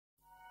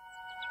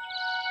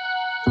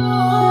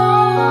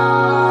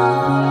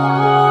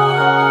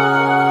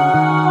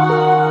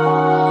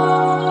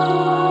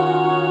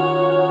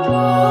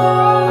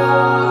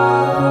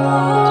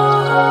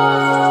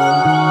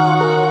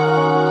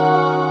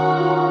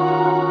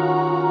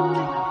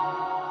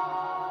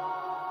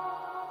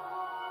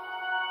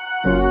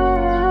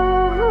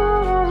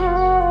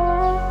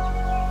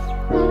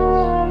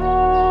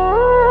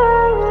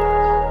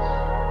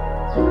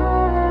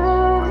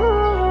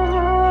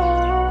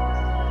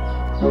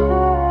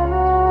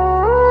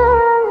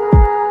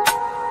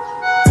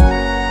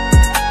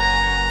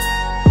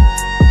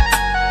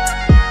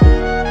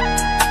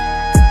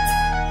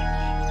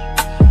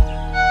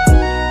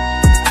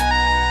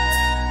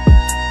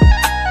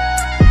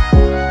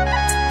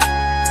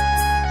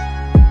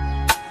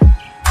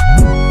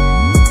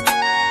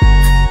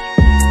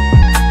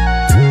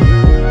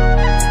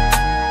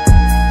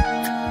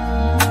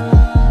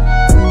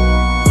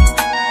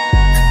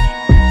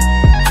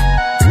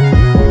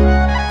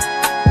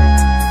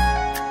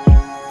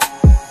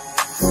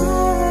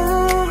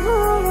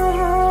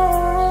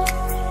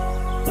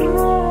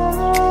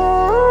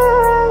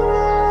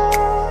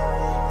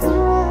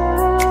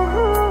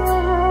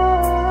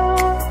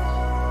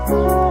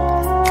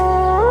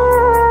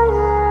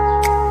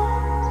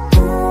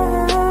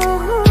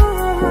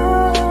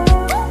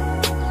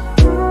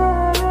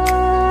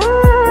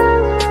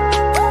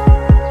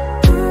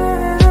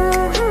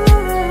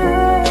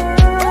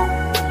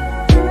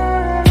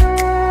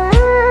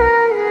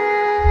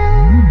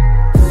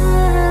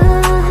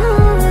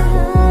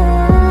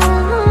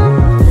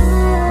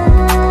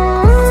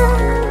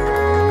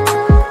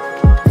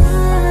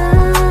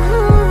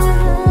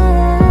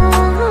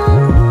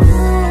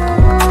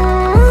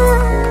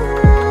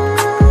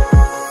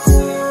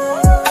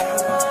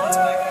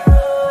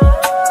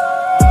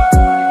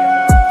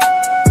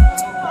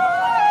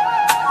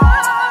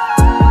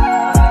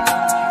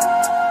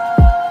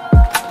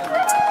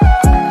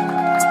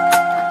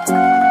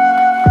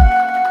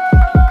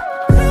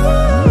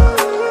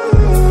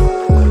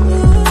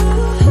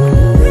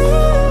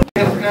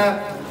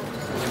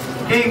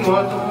केही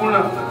महत्त्वपूर्ण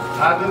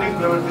आधुनिक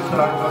व्यवस्थित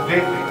सहरमध्ये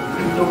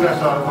एउटा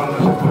सहर बन्न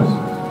सकोस्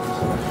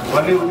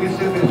भन्ने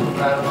उद्देश्य त्यसको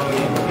प्रारम्भ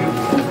गरिएको थियो।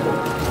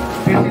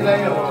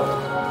 त्यसैलाई अब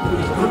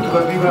द्रुत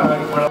गतिमा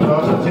अगाडि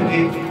बढाउन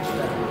संस्कृति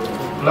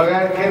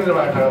लगायत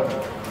केन्द्रबाट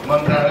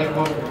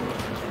मन्त्रालयको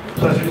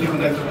सचिवजीको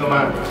नेतृत्वमा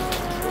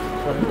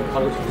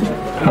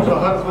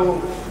सहरको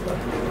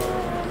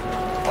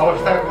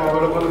अवस्थाको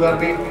अवलोकन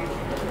गर्ने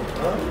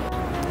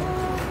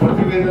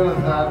प्रतिवेदन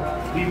अनुसार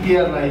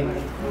DPR-लाई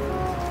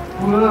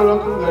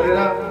पुनरावलोकन गरेर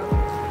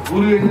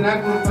गुरु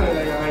योजनाको रूपमा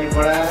यसलाई अगाडि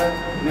बढाएर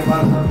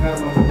नेपाल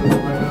सरकारमा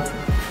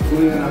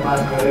गुरु योजना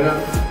पास गरेर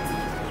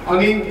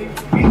अनि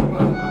 20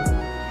 वर्षमा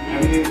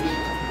हामीले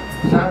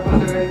 7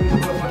 वर्ष अगाडि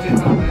 20 वर्ष 25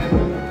 वर्ष बनाएको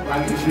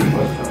बाँकी 20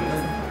 वर्ष छ।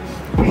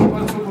 20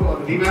 वर्षको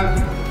अवधिमा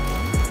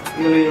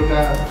यसले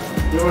एउटा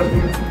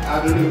व्यवस्थित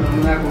आधुनिक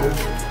नमुनाको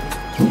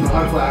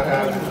सहरको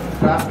आकार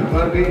प्राप्त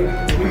गर्ने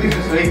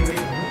उद्देश्यसहित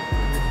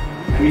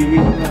हामी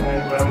मिसनलाई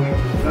अगाडि बढाउने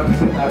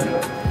लक्ष्य आज यो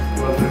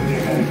अन्तर्क्रिया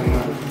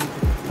कार्यक्रममा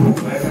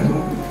भएका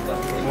छौँ।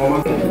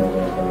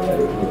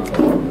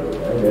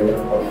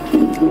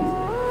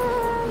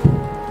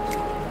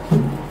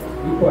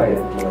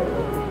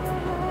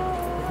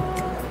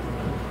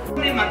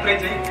 मात्रै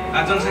चाहिँ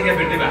जनसङ्ख्या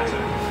वृद्धि भएको छ।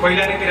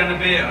 पहिला नै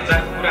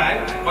 93,000 कुरा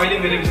आयो। अहिले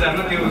मेरो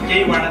विचारमा त्यो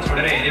केही वाडा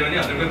छोडेर हेऱ्यो भने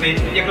हजुरको त्यही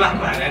 1 लाख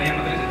भएर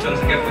मात्रै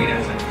जनसङ्ख्या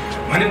पुगिरहेको छ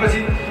भनेपछि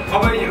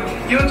अब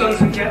यो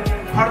जनसङ्ख्या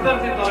फर्दर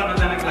चाहिँ तल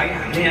नजानको लागि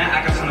हामीले यहाँ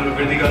आकर्षणहरू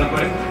वृद्धि गर्नु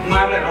पर्यो,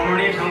 उहाँहरूलाई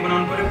रमणीय ठाउँ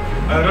बनाउनु पर्यो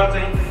र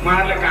चाहिँ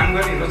उहाँहरूलाई काम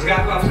गर्ने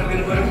रोजगारको अवसर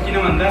दिनु पर्यो। किन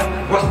भन्दा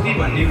बस्ती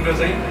भन्ने कुरो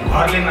चाहिँ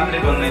घरले मात्रै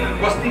बन्दैन,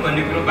 बस्ती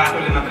भन्ने कुरो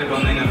बाटोले मात्रै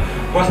बन्दैन।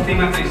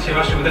 बस्तीमा चाहिँ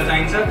सेवा सुविधा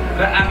चाहिन्छ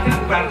र आर्थिक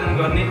उपार्जन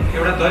गर्ने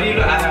एउटा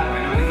दरिलो आधार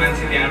भएन भने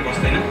मान्छे त्यहाँ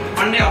बस्दैन,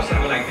 अन्य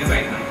अवसरको लागि चाहिँ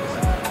बाहिर जानुपर्छ।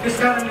 त्यस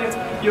कारणले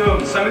यो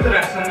संयुक्त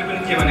राष्ट्रसङ्घले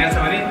पनि के भनेको छ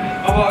भने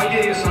अब अहिले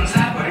यो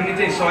संसारभरि नै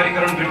चाहिँ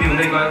सहरीकरण वृद्धि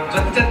हुँदै गयो।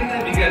 जति जति चाहिँ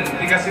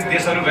विकसित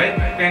देशहरू भए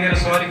त्यहाँनिर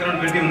सहरीकरण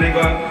वृद्धि हुँदै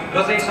गयो र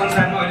चाहिँ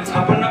संसारमा अहिले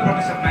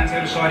 56%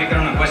 मान्छेहरू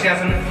सहरीकरणमा बसेका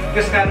छन्।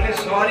 त्यस कारणले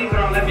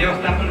सहरीकरणलाई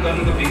व्यवस्थापन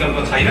गर्नुको विकल्प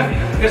छैन।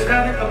 त्यस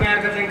कारणले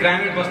तपाईँहरूको चाहिँ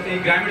ग्रामीण बस्ती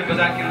ग्रामीण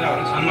बजार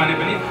केन्द्रहरू छन् भने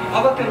पनि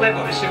अब त्यसलाई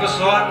भविष्यको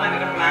सहर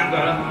मानेर प्लान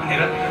गर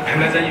भनेर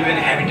हामीलाई चाहिँ UN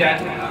ह्याबिट्याट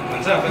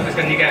भन्छ। अब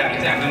त्यसका निकायहरूले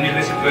चाहिँ हामीले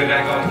निर्देशित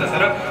गरिरहेको अवस्था छ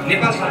र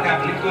नेपाल सरकार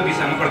पनि त्यो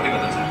दिशामा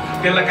प्रतिबद्ध छ।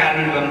 त्यसलाई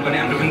कार्यान्वयन गर्नुपर्ने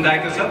हाम्रो पनि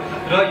दायित्व छ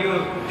र यो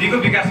दिगो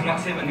विकास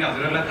लक्ष्य भन्ने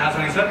हजुरहरूलाई थाहा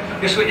छँदैछ।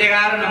 त्यसको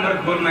 11 नम्बर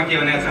गोलमा के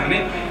भनेको छ भने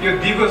यो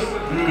दिगो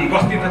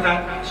बस्ती तथा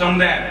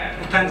समुदाय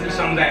उत्थानशील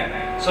समुदाय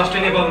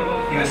sustainable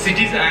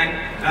cities and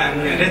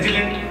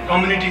resilient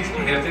communities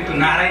भनेर चाहिँ त्यो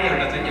नारै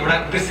एउटा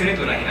उद्देश्य नै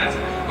त्यो राखिरहेको छ।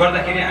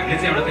 गर्दाखेरि हामीले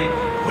चाहिँ एउटा चाहिँ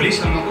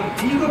भोलिसम्मको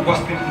दिगो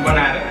बस्ती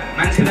बनाएर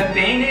मान्छेलाई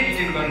त्यहीँ नै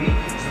रिटेन गर्ने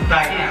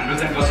ताकि हाम्रो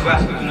चाहिँ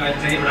बसोबासको जुन अहिले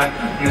चाहिँ एउटा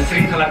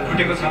श्रृङ्खला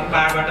टुटेको छ,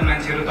 पाहाडबाट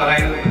मान्छेहरू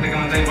तराई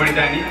उपत्यकामा चाहिँ बढी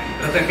जाने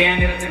र चाहिँ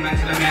त्यहाँनिर चाहिँ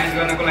मान्छेलाई म्यानेज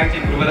गर्नको लागि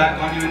चाहिँ पूर्वाधार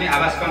कमी हुने,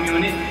 आवास कमी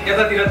हुने,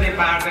 यतातिर चाहिँ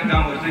पाहाडका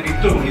गाउँहरू चाहिँ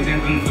रित्तो हुने चाहिँ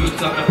जुन दुष्ट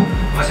चक्र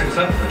बसेको छ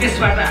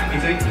त्यसबाट हामी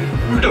चाहिँ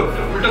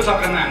उल्टो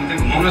चक्रमा हामी चाहिँ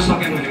घुमाउन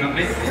सक्यौँ भने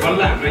मात्रै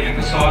बल्ल हाम्रो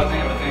यहाँको सहर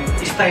चाहिँ एउटा चाहिँ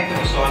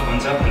स्थायित्वको सहर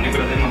बन्छ भन्ने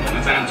कुरा चाहिँ म भन्न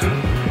चाहन्छु।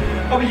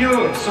 अब यो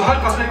सहर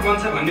कसरी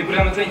बन्छ भन्ने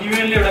कुरामा चाहिँ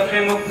UN-ले एउटा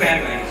फ्रेमवर्क तयार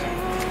गरेको छ।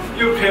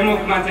 यो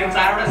फ्रेमवर्कमा चाहिँ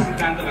 4वटा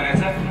सिद्धान्त भनेको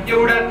छ।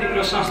 एउटा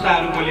तिम्रो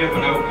संस्थाहरू बलियो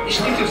बनाऊ,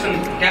 इन्स्टिट्युसन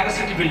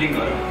क्यापेसिटी बिल्डिङ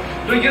गरौँ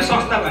र यो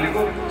संस्था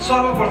भनेको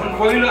सर्वप्रथम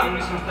पहिलो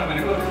आउने संस्था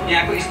भनेको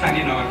यहाँको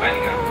स्थानीय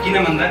नगरपालिका हो। किन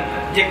भन्दा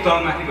एक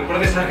तहमाथिको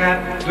प्रदेश सरकार,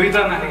 2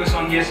 तहमाथिको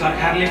सङ्घीय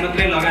सरकारले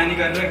मात्रै लगानी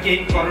गरेर केही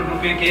करोड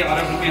रुपियाँ केही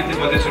अरब रुपियाँ चाहिँ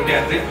बजेट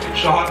छुट्याएर चाहिँ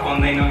सहर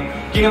बन्दैन।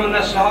 किन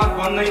भन्दा सहर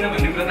बन्दैन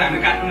भन्ने कुरा त हामी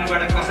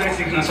काठमाडौँबाट कसरी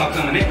सिक्न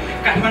सक्छौँ भने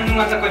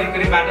काठमाडौँमा त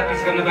करिब बाटा पिच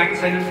गर्न बाँकी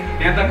छैन,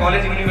 यहाँ त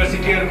कलेज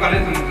युनिभर्सिटीहरू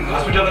कलेज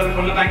हस्पिटलहरू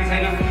खोल्न बाँकी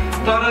छैन।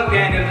 तर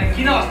त्यहाँनिर चाहिँ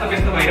किन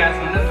अस्तव्यस्त भइरहेछ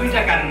भन्दा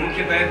 2टा कारण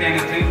मुख्यतया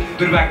त्यहाँनिर चाहिँ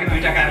दुर्भाग्य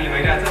 2टा कारणले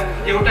भइरहेछ।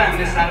 एउटा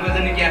हामीले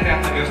सार्वजनिक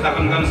यातायातलाई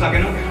व्यवस्थापन गर्न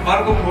सकेनौँ,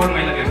 अर्को फोहोर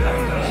मैला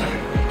व्यवस्थापन गर्न सकेनौँ।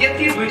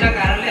 यति 2टा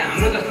कारणले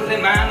हाम्रो जस्तो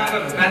चाहिँ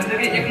महानगर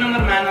राज्यकै 1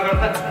 नम्बर महानगर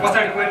त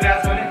पछाडि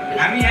परिरहेको छ भने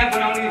हामी यहाँ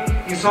बनाउने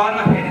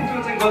सहरमा फेरि त्यो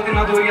चाहिँ गल्ती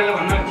नदोहोरिएला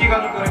भन्नु के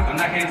गर्नु पर्यो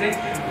भन्दाखेरि चाहिँ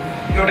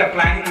एउटा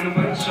प्लानिङ हुनु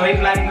पर्यो, सही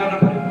प्लानिङ गर्नु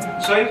पर्यो।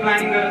 सही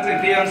प्लानिङ गरेर चाहिँ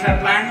त्यही अनुसार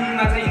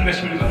प्लानिङमा चाहिँ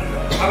इन्भेस्टमेन्ट गर्नु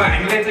पर्यो। अब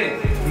हामीले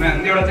चाहिँ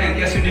एउटा चाहिँ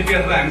SUDP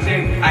अथवा हामी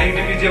चाहिँ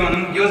IUDP जे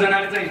भनौँ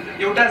योजनाले चाहिँ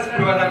एउटा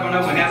पूर्वाधार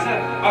बनाऊ भनेको छ।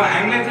 अब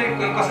हामीले चाहिँ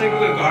कसैको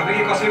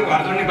घरदेखि कसैको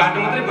घर जोड्ने बाटो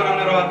मात्रै बनाउन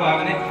रहर भयो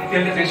भने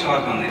त्यसले चाहिँ सहर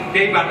बन्दैन,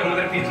 त्यही बाटो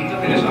मात्रै पिच हुन्छ,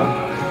 त्यसले सहर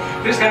बन्दैन।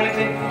 त्यस कारणले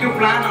चाहिँ त्यो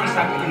प्लान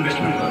अनुसारको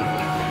इन्भेस्टमेन्ट गर्नु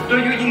र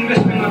यो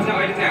इन्भेस्टमेन्टमा चाहिँ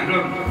अहिले चाहिँ हाम्रो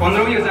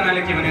 15औँ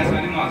योजनाले के भनेको छ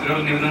भने म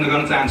हजुरहरूलाई निवेदन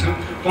गर्न चाहन्छु।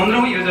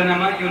 15औँ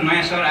योजनामा यो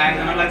नयाँ सहर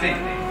आयोजनालाई चाहिँ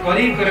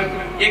करिब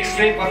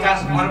 150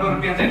 अर्ब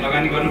रुपियाँ चाहिँ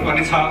लगानी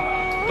गर्नुपर्ने छ।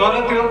 तर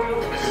त्यो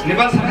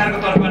नेपाल सरकारको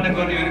तर्फबाट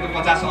गर्ने भनेको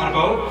 50 अर्ब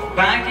हो,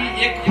 बाँकी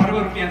 1 खर्ब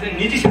रुपियाँ चाहिँ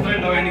निजी क्षेत्रले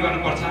लगानी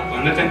गर्नुपर्छ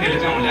भनेर चाहिँ त्यसले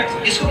चाहिँ ल्याएको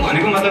छ। यसको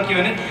भनेको मतलब के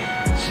भने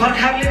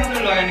सरकारले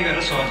मात्रै लगानी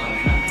गरेर सहर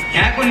बन्दैन,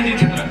 यहाँको निजी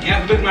क्षेत्र, यहाँ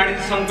उद्योग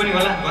वाणिज्य सङ्घ पनि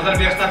होला, बजार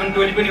व्यवस्थापन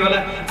टोली पनि होला,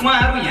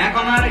 उहाँहरू यहाँ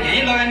कमाएर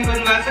यहीँ लगानी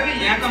गर्नुभएको छ कि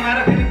यहाँ कमाएर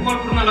फेरि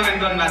गोलपुरमा लगानी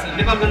गर्नुभएको छ,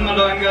 नेपालगञ्जमा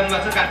लगानी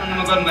गर्नुभएको छ,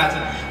 काठमाडौँमा गर्नुभएको छ,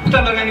 उता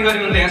लगानी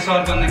गर्यो भने यहाँ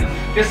सहर बन्दैन।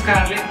 त्यस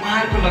कारणले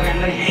उहाँहरूको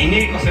लगानीलाई यहीँ नै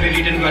कसरी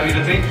रिटर्न गरेर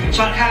चाहिँ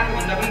सरकारको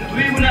भन्दा पनि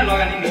 2 गुणा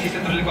लगानी निजी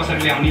क्षेत्रले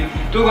कसरी ल्याउने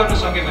त्यो गर्न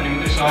सक्यो भने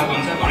मात्रै सहर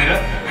बन्छ भनेर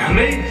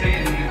हाम्रै चाहिँ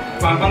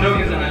 15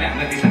 योजनाले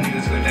हामीलाई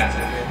दिशानिर्देश गरिरहेको छ।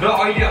 र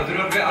अहिले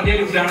हजुरहरूले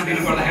अलिअलि उदाहरण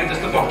दिनुपर्दाखेरि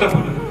जस्तो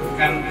भक्तपुर,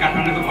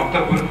 काठमाडौँको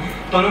भक्तपुर,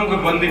 तनहुँको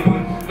बन्दीपुर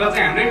र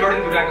चाहिँ हाम्रै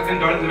डडेलधुराको चाहिँ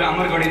डडेलधुरा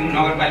अमरगढी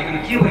नगरपालिकामा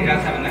के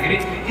भइरहेको छ भन्दाखेरि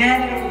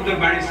त्यहाँनिर उद्योग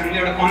वाणिज्य सङ्घले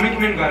एउटा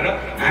कमिटमेन्ट गरेर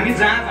हामी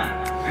जहाँ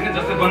होइन,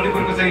 जस्तो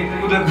बन्दीपुरको चाहिँ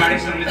उद्योग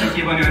वाणिज्य सङ्घले चाहिँ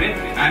के भन्यो भने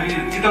हामी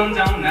चितवन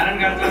जाउँ,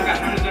 नारायणघाट जाउँ,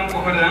 काठमाडौँ जाउँ,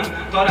 पोखरा जाउँ,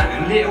 तर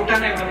हामीले एउटा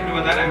न एउटा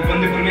पूर्वाधार हामी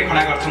बन्दीपुरमै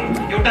खडा गर्छौँ,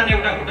 एउटा न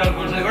एउटा होटल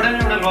खोल्छौँ, एउटा न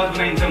एउटा लज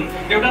बनाइन्छौँ,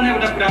 एउटा न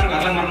एउटा पुरानो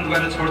घरलाई मर्मत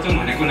गरेर छोड्छौँ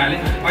भनेको हुनाले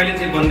अहिले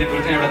चाहिँ बन्दीपुर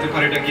चाहिँ एउटा चाहिँ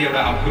पर्यटकीय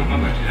एउटा हबको रूपमा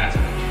भइरहेको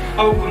छ।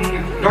 अब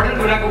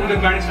डडेलधुराको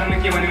उद्योग वाणिज्य सङ्घले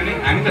के भन्यो भने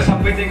हामी त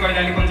सबै चाहिँ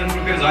कैलाली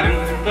कञ्चनपुरतिर झऱ्यौँ,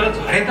 तर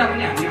झरे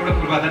तापनि हामी एउटा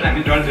पूर्वाधार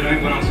हामी डडेलधुरामै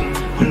बनाउँछौँ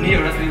भन्ने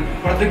एउटा चाहिँ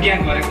प्रतिज्ञा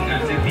गरेको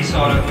हुनाले चाहिँ ती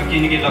सहरहरूमा केही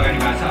न केही लगानी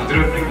भएको छ।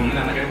 हजुरहरू पनि घुम्न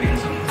जाँदाखेरि देख्न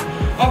सक्नुहुन्छ।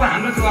 अब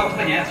हाम्रो त्यो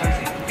अवस्था यहाँ छ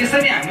कि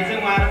त्यसरी हामी चाहिँ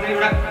उहाँहरू चाहिँ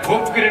एउटा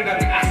होप क्रिएट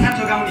गर्ने, आशा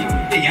जोगाउने,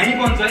 यहीँ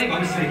बन्छ है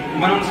भविष्य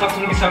बनाउन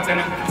सक्छौँ कि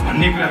सक्दैनौँ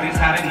भन्ने कुरा चाहिँ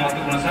साह्रै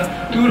महत्त्वपूर्ण छ।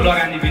 त्यो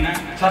लगानी बिना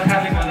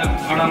सरकारले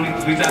बढाउने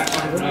 2-4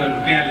 करोड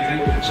रुपियाँले चाहिँ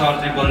सहर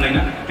चाहिँ बन्दैन,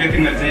 त्यति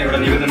मैले चाहिँ एउटा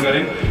निवेदन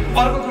गरेँ।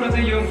 अर्को कुरा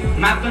चाहिँ यो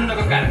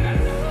मापदण्डको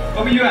कार्यान्वयन।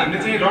 अब यो हामीले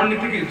चाहिँ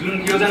रणनीतिक जुन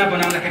योजना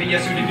बनाउँदाखेरि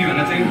एसयुडिपी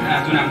भनेर चाहिँ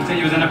जुन हामीले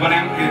चाहिँ योजना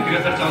बनायौँ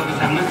 2014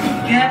 सालमा,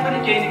 त्यहाँ पनि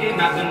केही न केही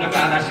मापदण्डको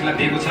आधारशिला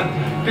दिएको छ।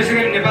 त्यसै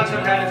गरी नेपाल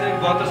सरकारले चाहिँ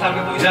 72 सालको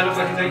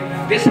भुइँचालोपछि चाहिँ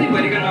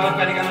देशैभरिका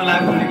नगरपालिकामा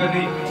लागू हुने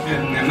गरी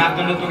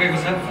मापदण्ड तोकेको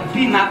छ।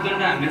 ती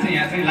मापदण्ड हामीले चाहिँ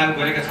यहाँ चाहिँ लागू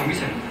गरेका छौँ कि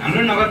छैन,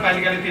 हाम्रो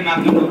नगरपालिकाले ती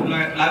मापदण्डहरू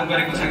लागू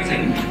गरेको छ कि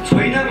छैन,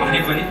 छैन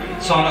भने पनि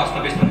सहर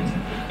अस्तव्यस्त हुन्छ।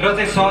 र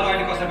चाहिँ सहर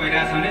अहिले कसरी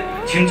भइरहेछ भने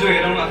छिन्चो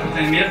हेरौँ अथवा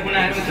चाहिँ मेलकुना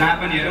हेरौँ, जहाँ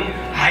पनि हेरौँ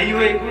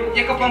हाइवेको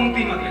एक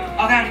पङ्क्ति मात्रै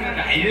अगाडि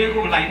मात्रै हाइवेको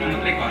लाइनमा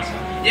मात्रै घर छ।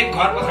 एक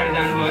घर पछाडि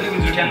जानुभयो भने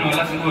जुठ्याउनु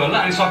होला, ऊ होला,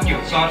 अनि सक्यो,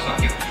 सहर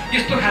सक्यो।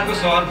 यस्तो खालको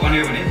सहर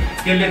बन्यो भने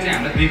त्यसले चाहिँ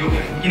हामीलाई दिगो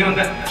भयो। किन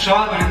भन्दा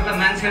सहर भनेको त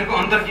मान्छेहरूको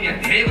अन्तर्क्रिया,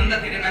 धेरैभन्दा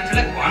धेरै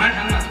मान्छेलाई घना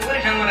ठाउँमा थोरै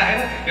ठाउँमा राखेर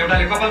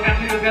एउटाले कपाल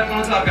काट्ने रोजगार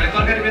पाउँछ, अर्काले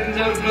तरकारी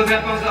बेच्ने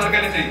रोजगार पाउँछ,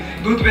 अर्काले चाहिँ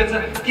दुध बेच्छ।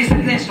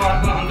 त्यसरी चाहिँ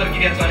सहरको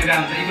अन्तर्क्रिया चलिरहेको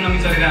हुन्छ, इकोनोमी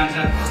चलिरहेको हुन्छ।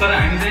 तर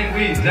हामी चाहिँ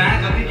उही जहाँ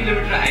जति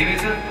किलोमिटर हाइवे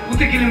छ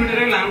उति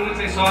किलोमिटरै लामो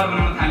चाहिँ सहर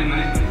बनाउन थाल्यो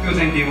भने त्यो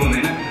चाहिँ दिगो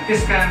हुँदैन।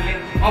 त्यस कारणले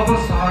अब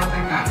सहर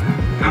चाहिँ कहाँ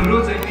हाम्रो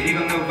चाहिँ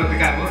भेरीगङ्गा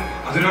उपत्यकाको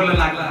हजुरहरूलाई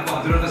लाग्ला, अब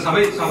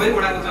हजुरहरूलाई सबै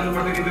वडाको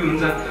जनप्रतिनिधि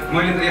हुनुहुन्छ,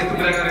 मैले त यस्तो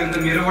कुरा गरेँ भने त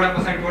मेरो वडा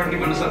पछाडि पढ्ने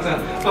भन्न सक्छ।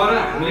 तर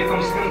हामीले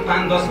कमसेकम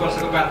 5-10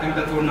 वर्षको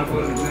प्राथमिकता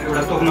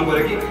तोक्नु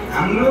पऱ्यो कि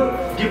हाम्रो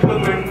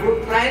डेभलपमेन्टको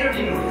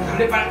प्रायोरिटी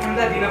हामीले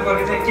प्राथमिकता दिन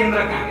पर्ने चाहिँ केन्द्र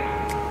कहाँ,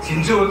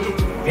 छिन्चो हो कि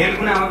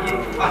भेलकुना हो कि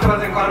अथवा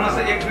चाहिँ कर्मश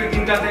 1, 2,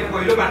 3टा चाहिँ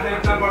पहिलो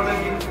प्राथमिकता पर्छन्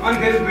कि अनि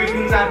फेरि 2,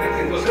 3, 4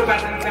 चाहिँ दोस्रो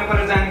प्राथमिकता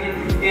परेर जाने कि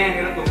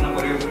त्यहाँनिर तोक्नु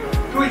पऱ्यो।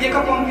 त्यो एक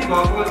पङ्क्ति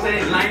भएको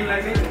चाहिँ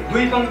लाइनलाई चाहिँ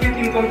 2 पङ्क्ति,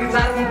 3 पङ्क्ति,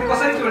 4 पङ्क्ति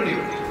कसरी जोड्ने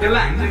हो,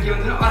 त्यसलाई हामी चाहिँ के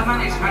भन्छ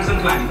अर्बन एक्सपेन्सन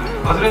प्लान।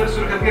 हजुरहरू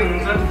सुर्खेतकै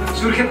हुनुहुन्छ,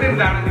 सुर्खेतकै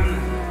उदाहरण दिउँ न।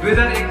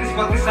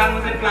 2031-32 सालमा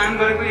चाहिँ प्लान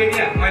गरेको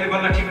एरिया मैले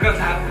बल्ल ठिक्क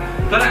छ,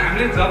 तर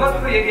हामीले जब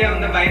त्यो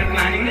एरियाभन्दा बाहिर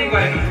प्लानिङ नै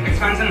गरेनौँ,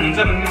 एक्सपेन्सन हुन्छ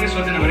भन्ने चाहिँ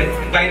सोचेन भने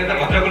बाहिर त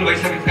भद्रकुल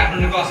भइसक्यो,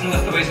 काठमाडौँको असन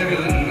जस्तो भइसक्यो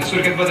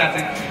सुर्खेत बजार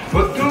चाहिँ हो।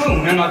 त्यो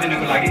हुन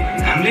नदिनको लागि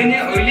हामीले नै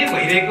अहिले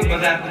भइरहेको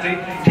बजारको चाहिँ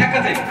ठ्याक्क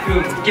चाहिँ त्यो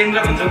केन्द्र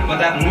भन्छौँ,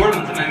 बजार नोड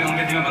भन्छौँ हामी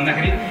अङ्ग्रेजीमा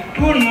भन्दाखेरि,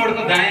 त्यो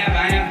नोडको दायाँ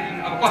बायाँ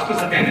अब कस्तो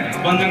छ त्यहाँनिर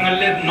वन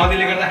जङ्गलले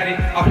नदीले गर्दाखेरि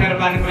अप्ठ्यारो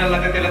पार्ने कुरालाई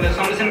चाहिँ त्यसलाई चाहिँ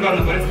संरक्षण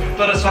गर्नु पऱ्यो।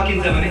 तर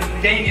सकिन्छ भने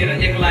त्यहीँनिर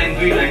 1 लाइन,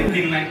 2 लाइन,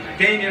 3 लाइन,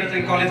 त्यहीँनिर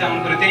चाहिँ कलेज आउनु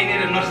पऱ्यो,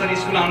 त्यहीँनिर नर्सरी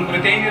स्कुल आउनु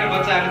पऱ्यो, त्यहीँनिर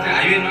बच्चाहरूले चाहिँ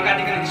हाइवे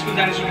नकाटिकन स्कुल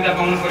जाने सुविधा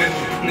पाउनु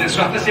पऱ्यो,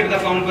 स्वास्थ्य सुविधा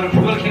पाउनु पऱ्यो,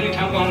 फुटबल खेल्ने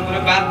ठाउँ पाउनु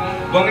पऱ्यो, बाग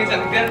बगैँचा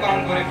उद्यान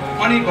पाउनु पऱ्यो,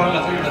 अनि बल्ल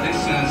चाहिँ एउटा चाहिँ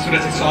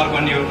सुरक्षित सहर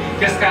बन्ने हो।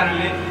 त्यस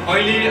कारणले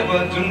अहिले अब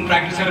जुन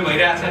प्र्याक्टिसहरू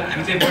भइरहेछ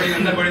हामी चाहिँ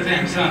बढीभन्दा बढी चाहिँ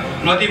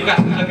हामीसँग नदी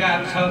विकासको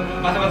जग्गाहरू छ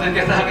अथवा चाहिँ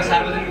त्यस्ता खालको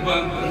सार्वजनिक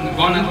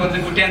वन अथवा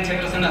चाहिँ बुट्यान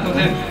क्षेत्र छन् अथवा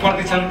चाहिँ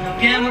प्रति छन्,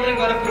 त्यहाँ मात्रै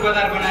गएर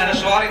पूर्वाधार बनाएर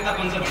सहर यता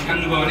बन्छ भन्ने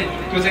ठान्नुभयो भने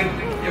त्यो चाहिँ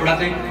एउटा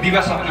चाहिँ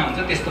दिवा सपना हुन्छ,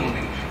 त्यस्तो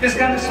हुँदैन। त्यस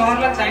कारण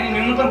सहरलाई चाहिने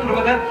न्यूनतम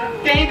पूर्वाधार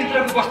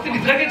त्यहीँभित्रको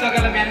बस्तीभित्रकै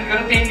जग्गालाई म्यानेज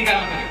गरेर त्यहीँ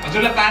निकाल्नु पऱ्यो।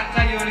 हजुरलाई पार्क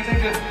चाहियो भने चाहिँ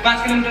त्यो 5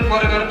 किलोमिटर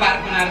पर गएर पार्क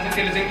बनाएर चाहिँ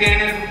त्यसले चाहिँ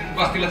त्यहाँनिर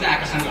बस्तीलाई चाहिँ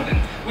आकर्षण गर्दैन।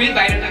 उही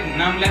बाहिर चाहिँ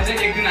घुम्नालाई चाहिँ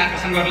एक दिन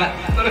आकर्षण गर्ला,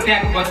 तर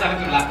त्यहाँको बच्चाले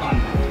त्यो लाभ पाउनु।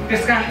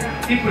 त्यस कारण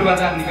ती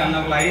पूर्वाधार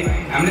निकाल्नको लागि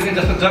हामीले चाहिँ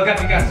जस्तो जग्गा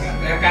विकास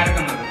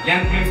कार्यक्रमहरू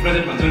ल्यान्ड पुलिङ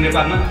प्रोजेक्ट भन्छौँ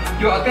नेपालमा,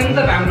 त्यो अत्यन्त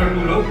राम्रो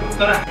टुल हो।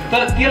 तर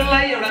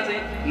त्यसलाई एउटा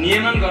चाहिँ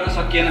नियमन गर्न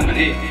सकिएन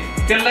भने,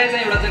 त्यसलाई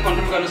चाहिँ एउटा चाहिँ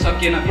कन्ट्रोल गर्न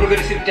सकिएन,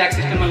 प्रोग्रेसिभ ट्याक्स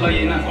सिस्टममा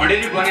लगिएन,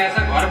 भडेरी बनाएछ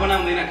घर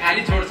बनाउँदैन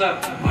खाली छोड्छ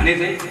भने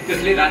चाहिँ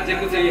त्यसले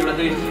राज्यको चाहिँ एउटा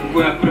चाहिँ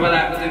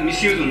पूर्वाधारको चाहिँ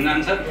मिसयुज हुन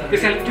जान्छ।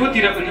 त्यसैले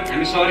त्योतिर पनि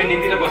हामी सहरी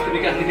नीति र बस्ती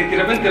विकास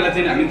नीतितिर पनि त्यसलाई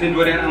चाहिँ हामी चाहिँ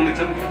डोर्याएर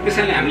आउँदैछौँ।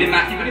 त्यसैले हामीले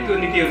माथि पनि त्यो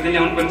नीतिहरू चाहिँ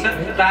ल्याउनु पर्छ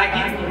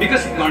ताकि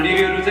विकसित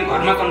भण्डेरीहरू चाहिँ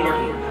घरमा कन्भर्ट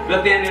हुनु र र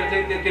त्यहाँनिर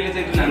चाहिँ त्यसले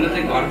चाहिँ जुन हाम्रो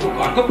चाहिँ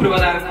घरको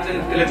पूर्वाधार चाहिँ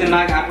त्यसले चाहिँ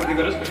नाग आपूर्ति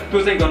गरोस् त्यो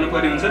चाहिँ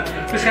गर्नुपर्ने हुन्छ।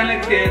 त्यस कारणले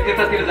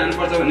त्यतातिर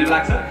जानुपर्छ भन्ने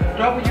लाग्छ।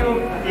 र अब यो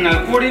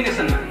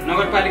कोअर्डिनेसनमा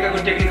नगरपालिकाको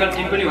टेक्निकल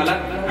टिम पनि होला,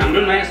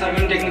 हाम्रो नयाँ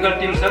सर्भेन टेक्निकल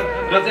टिम छ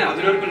र चाहिँ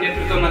हजुरहरूको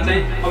नेतृत्वमा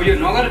चाहिँ अब यो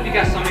नगर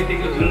विकास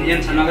समितिको जुन ऐन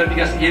छ, नगर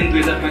विकास ऐन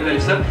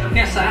 2045 छ,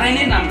 त्यहाँ साह्रै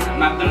नै राम्रो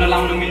मापदण्ड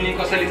लाउन मिल्ने,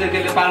 कसैले चाहिँ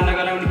त्यसले पालना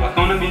गराउने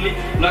भत्काउन मिल्ने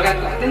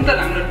लगायतको अत्यन्त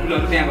राम्रो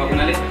टुलहरू त्यहाँ भएको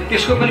हुनाले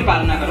त्यसको पनि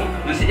पालना गरौँ।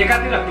 भनेपछि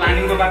एकातिर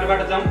प्लानिङको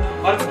बाटोबाट जाउँ,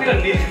 अर्कोतिर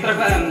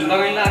निर्क्षेत्रका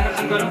लगानीलाई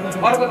आकर्षण गरौँ,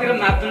 अर्कोतिर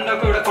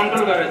मापदण्डको एउटा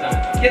कन्ट्रोल गरेर जाउँ।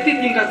 यति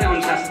तिनवटा चाहिँ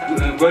अनुसार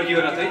गरियो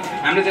र चाहिँ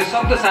हामीले चाहिँ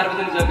शब्द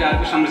सार्वजनिक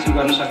जग्गाहरूको संरक्षण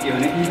गर्न सकियो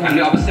भने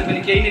हामीले अवश्य पनि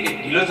केही न केही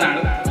ढिलो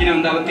चाँडो, किन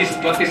भन्दा अब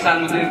 30-32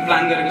 सालमा चाहिँ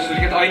प्लान गरेको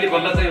सुर्खेत अहिले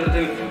बल्ल चाहिँ एउटा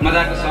चाहिँ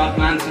मजाको सहर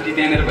प्लान सिटी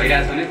त्यहाँनिर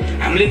भइरहेछ भने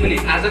हामीले पनि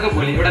आजको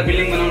भोलि एउटा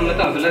बिल्डिङ बनाउनुलाई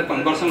त हजुरलाई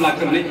वर्षौँ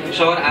लाग्छ भने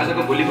सहर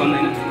आजको भोलि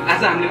बन्दैन।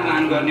 आज हामीले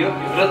प्लान गर्ने हो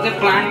र चाहिँ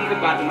प्लानिङको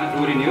बाटोमा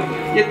डोरिने हो।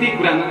 यति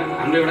कुरामा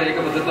हाम्रो एउटा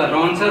एकबद्धता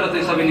रहन्छ र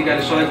चाहिँ सबै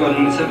निकायले सहयोग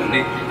गर्नुहुनेछ भन्ने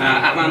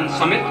आह्वान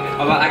समेत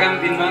अब आगामी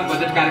दिनमा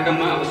बजेट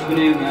कार्यक्रममा अवश्य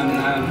पनि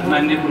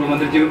माननीय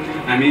पूर्वमन्त्रीज्यू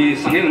हामी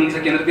सँगै हुनुहुन्छ,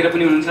 केन्द्रतिर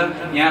पनि हुनुहुन्छ,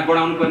 यहाँ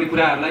बढाउनु पर्ने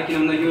कुराहरूलाई, किन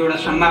भन्दा यो एउटा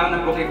सम्भावना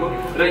बोकेको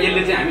र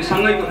यसले चाहिँ हामी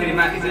सँगै पोखरी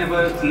माथि चाहिँ अब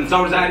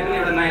चौरजारी पनि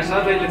एउटा नयाँ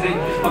सहर र यसले चाहिँ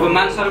अब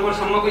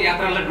मानसरोवरसम्मको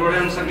यात्रालाई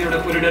डोर्याउन सक्ने एउटा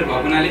कोरिडोर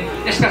भएको हुनाले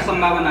यसका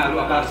सम्भावनाहरू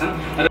अपार छन्।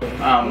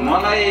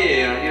 मलाई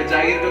यो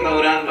जागिरको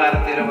दौरान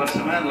 12-13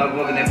 वर्षमा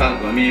लगभग नेपाल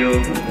घुमियो।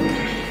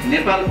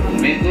 नेपाल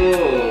घुमेको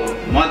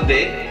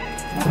मध्ये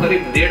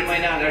करिब 1.5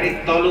 महिना अगाडि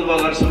तलु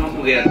बगरसम्म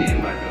पुगेका थिएँ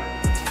बाटो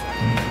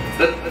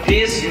र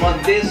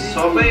त्यसमध्ये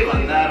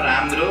सबैभन्दा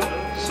राम्रो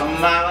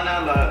सम्भावना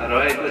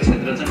रहेको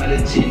क्षेत्र चाहिँ मैले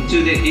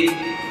छिन्चुदेखि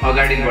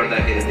अगाडि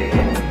बढ्दाखेरि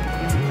देखेँ।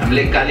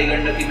 हामीले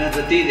कालीगण्डकीमा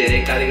जति धेरै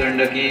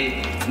कालीगण्डकी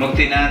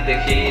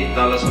मुक्तिनाथदेखि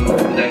तलसम्म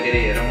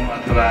पुग्दाखेरि हेरौँ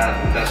अथवा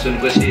उता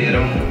सुनकोशी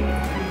हेरौँ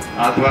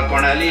अथवा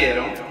कर्णाली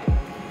हेरौँ,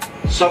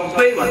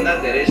 सबैभन्दा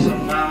धेरै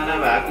सम्भावना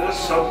भएको,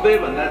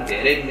 सबैभन्दा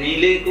धेरै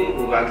मिलेको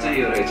भूभाग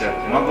चाहिँ यो रहेछ।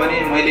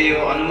 मैले यो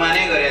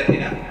अनुमानै गरेका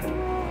थिइनँ।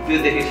 त्यो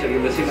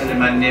देखिसकेपछि मैले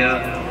मान्य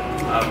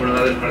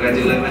पूर्णबहादुर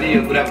खड्काज्यूलाई पनि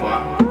यो कुरा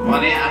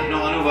भने आफ्नो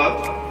अनुभव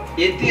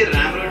यति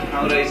राम्रो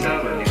ठाउँ रहेछ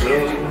भन्ने कुरो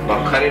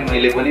भर्खरै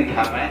मैले पनि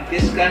थाहा पाएँ।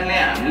 त्यस कारणले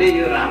हामीले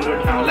यो राम्रो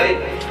ठाउँलाई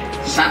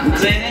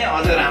साँच्चै नै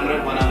अझ राम्रो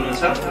बनाउनु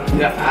छ।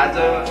 र आज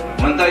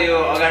हुन त यो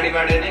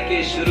अगाडिबाट नै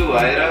केही सुरु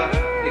भएर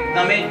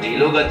एकदमै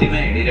ढिलो गतिमा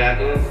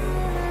हिँडिरहेको,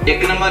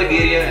 1 नम्बर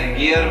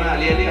गियरमा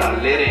अलिअलि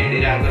हल्लिएर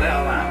हिँडिरहेकोलाई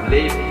अब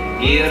हामीले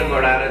गियर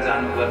बढाएर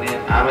जानुपर्ने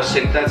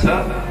आवश्यकता छ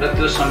र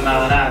त्यो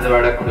सम्भावना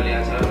आजबाट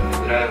खोलिएको छ भन्ने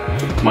कुरा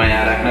म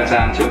यहाँ राख्न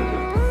चाहन्छु।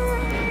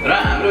 र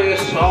हाम्रो यो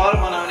सहर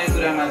बनाउने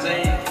कुरामा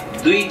चाहिँ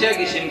 2टा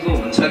किसिमको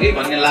हुन्छ कि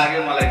भन्ने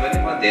लाग्यो मलाई पनि।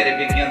 म धेरै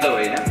विज्ञ त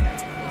होइन।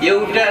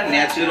 एउटा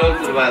नेचुरल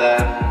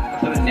पूर्वाधार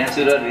अथवा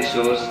नेचुरल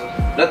रिसोर्स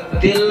र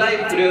त्यसलाई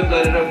प्रयोग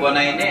गरेर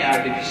बनाइने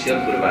आर्टिफिसियल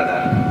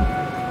पूर्वाधार,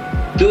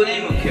 त्यो नै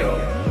मुख्य हो।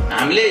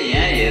 हामीले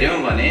यहाँ हेऱ्यौँ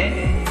भने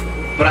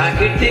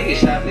प्राकृतिक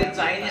हिसाबले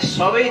चाहिने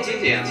सबै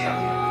चिज यहाँ छ।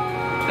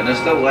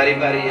 हेर्नुहोस् त,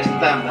 वारिपारि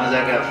यस्ता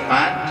मजाका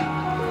फाँट,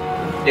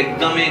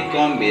 एकदमै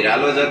कम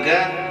भिरालो जग्गा,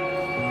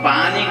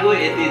 पानीको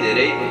यति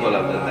धेरै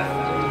उपलब्धता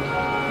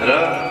र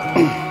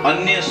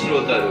अन्य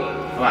स्रोतहरू।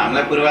 अब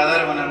हामीलाई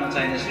पूर्वाधार बनाउन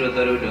चाहिने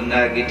स्रोतहरू ढुङ्गा,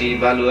 गिटी,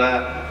 बालुवा,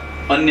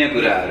 अन्य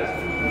कुराहरू,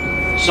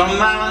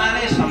 सम्भावना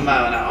नै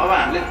सम्भावना। अब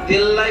हामीले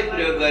त्यसलाई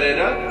प्रयोग गरेर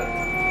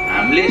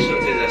हामीले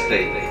सोचे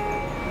जस्तै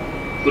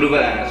पूर्व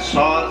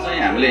सहर चाहिँ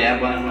हामीले यहाँ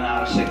बनाउन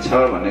आवश्यक छ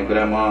भन्ने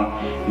कुरा म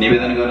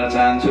निवेदन गर्न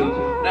चाहन्छु।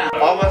 र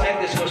अब चाहिँ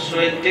त्यसको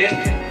सोइल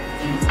टेस्ट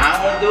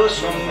आउँदो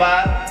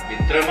सोमबार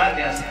भित्रमा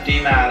त्यहाँ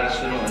टिम आएर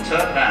सुरु हुन्छ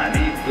र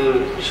हामी त्यो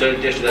सोइल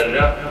टेस्ट गरेर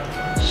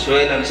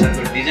सोइल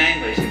अनुसारको डिजाइन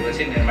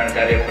भइसकेपछि निर्माण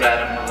कार्य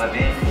प्रारम्भ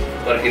गर्ने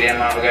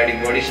प्रक्रियामा अगाडि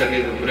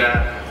बढिसकेको कुरा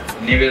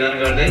निवेदन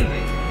गर्दै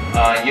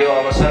यो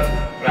अवसर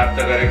प्राप्त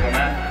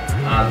गरेकोमा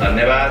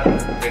धन्यवाद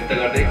व्यक्त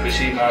गर्दै,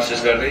 खुसी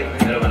महसुस गर्दै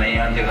मेरो भनाइ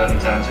अन्त्य गर्न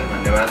चाहन्छु।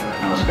 धन्यवाद,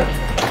 नमस्कार।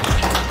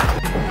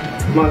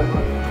 म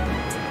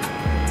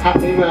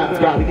आफैमा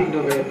प्राविधिक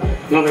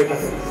नभए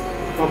तापनि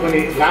म पनि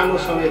लामो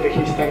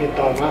समयदेखि स्थानीय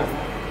तहमा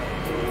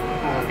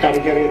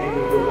कार्यकारी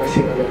अधिकारीको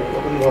सेवा गरेको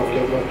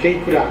अनुभवले म केही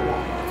कुराहरू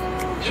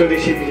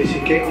स्वदेशी विदेशी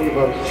केही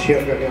अनुभव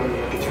सेयर गर्ने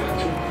अनुमति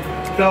चाहन्छु।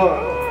 र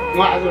म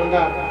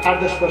आजभन्दा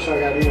 8-10 वर्ष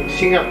अगाडि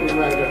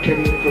सिङ्गापुरमा एउटा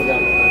ट्रेनिङ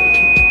प्रोग्राम गर्थेँ।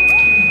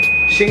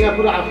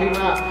 सिङ्गापुर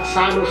आफैमा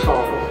सानो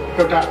सहर हो,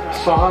 एउटा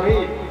सहरै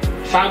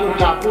सानो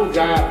टापु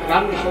जहाँ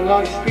राम्रोसँग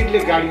स्पिडले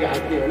गाडी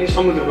हाँक्ने भने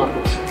समुद्रमा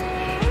पुग्छ।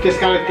 त्यस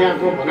कारण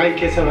त्यहाँको भनाइ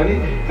के छ भने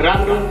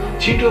राम्रो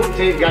छिटो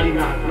चाहिँ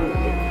गाडीमा हाँक्नु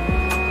भन्ने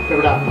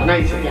एउटा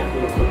भनाइ छ त्यहाँको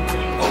लोकल।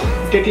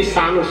 त्यति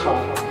सानो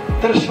सहर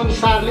तर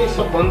संसारले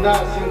सबभन्दा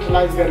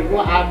सेन्ट्रलाइज गरेको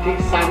आर्थिक,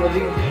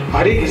 सामाजिक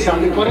हरेक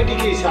हिसाबले,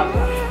 पर्यटकीय हिसाबले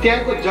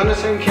त्यहाँको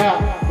जनसङ्ख्या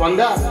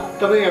भन्दा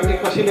तपाईँ हामीले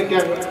कसैले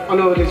त्यहाँको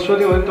अनुभवले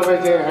सोध्यो भने तपाईँ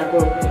चाहिँ यहाँको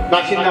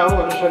बासिन्दा हो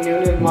भनेर सोध्यो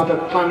भने म त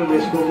सानो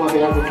देशको, म त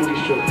यहाँको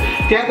टुरिस्ट हो।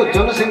 त्यहाँको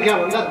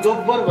जनसङ्ख्याभन्दा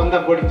दोब्बरभन्दा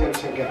बढी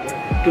जनसङ्ख्या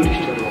त्यहाँ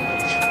टुरिस्टहरू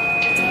हुनुहुन्छ।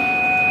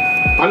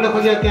 भन्न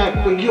खोजेर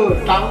त्यहाँको यो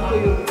टाउनको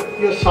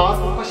यो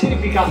सहरको कसरी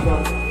विकास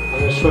गर्नु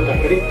भनेर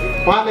सोद्धाखेरि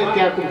उहाँले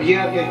त्यहाँको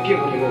बिहारले के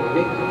भनेको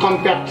भने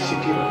कम्प्याक्ट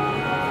सिटी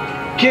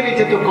के रहेछ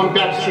त्यो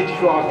कम्प्याक्ट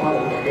सिटीको अर्थ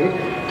भन्दाखेरि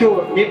त्यो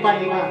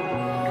नेपालीमा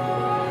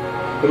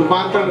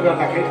रूपान्तरण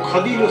गर्दाखेरि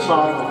खदिलो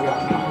सहर भन्ने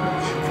अर्थ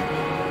आउँछ।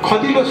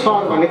 खदिलो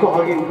सहर भनेको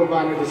अघि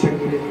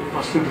उपमहानिर्देशकले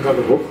प्रस्तुत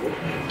गर्नुभयो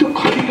त्यो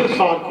खदिलो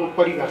सहरको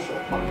परिभाषा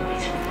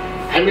पर्दछ।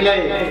 हामीलाई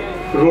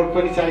रोड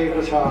पनि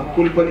चाहिएको छ,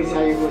 पुल पनि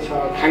चाहिएको छ,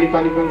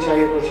 खानेपानी पनि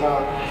चाहिएको छ,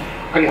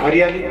 अनि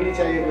हरियाली पनि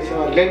चाहिएको छ,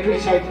 ल्यान्डफिल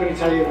साइट पनि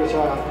चाहिएको छ,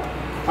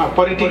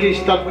 पर्यटकीय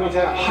स्थल पनि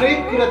चाहियो, हरेक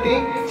कुरा त्यही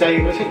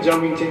चाहिएको छ।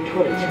 जमिन चाहिँ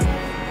थोरै छ,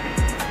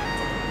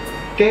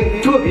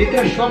 त्यो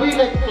भित्र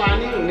सबैलाई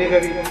प्लानिङ हुने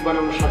गरी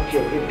बनाउन सक्यो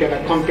भने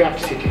त्यसलाई कम्प्याक्ट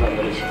सिटी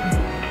भन्दो रहेछ।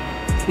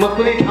 म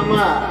कुनै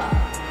ठाउँमा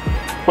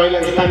पहिला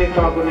स्थानीय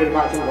तहको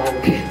निर्वाचन भएको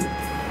थियो,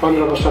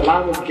 15 वर्ष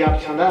लामो ग्याप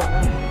छँदा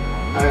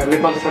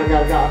नेपाल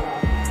सरकारका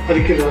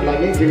अधिकारीहरूलाई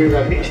नै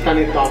जिम्मेवारी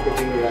स्थानीय तहको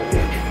जिम्मेवारी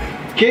थियो।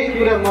 केही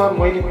कुरा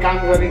मैले काम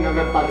गर्ने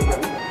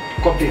नगरपालिकामा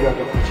कपी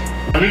गर्न खोजेँ।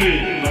 हामीले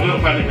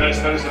नगरपालिका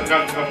स्थानीय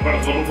सरकारको तर्फबाट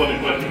गर्नुपर्ने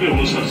कुरा के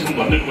हुन सक्छन्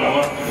भन्ने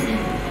कुरामा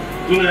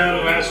जुन यहाँहरू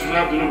नयाँ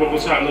सुझाव दिनुभएको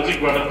छ,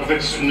 नजिकबाट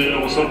प्रत्यक्ष सुन्ने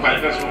अवसर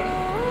पाएका छौँ।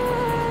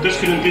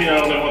 त्यसको निम्ति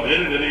यहाँहरूलाई म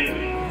धेरै धेरै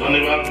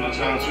धन्यवाद दिन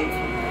चाहन्छु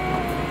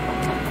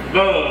र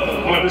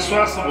मलाई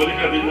विश्वास छ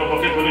भोलिका दिनमा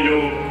पक्कै पनि यो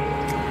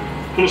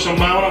ठुलो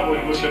सम्भावना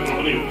भएको क्षेत्र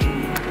पनि हो।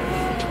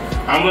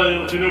 हाम्रा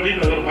यो तिनवटै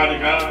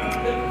नगरपालिकामा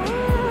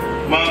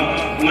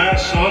नयाँ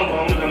सहर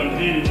बनाउनका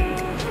निम्ति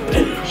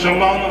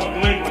सम्भावना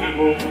कुनै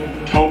भएको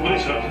ठाउँ पनि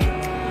छ,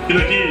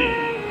 किनकि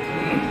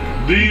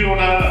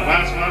 2वटा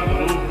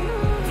राजमार्गहरू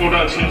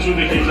एउटा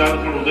छिन्चुदेखि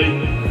जालकोट हुँदै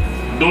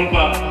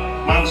डोल्पा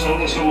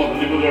मानसरोवरसम्म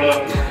भनेको एउटा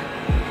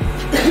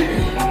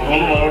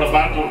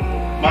बाटो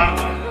मार्ग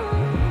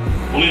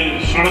हुने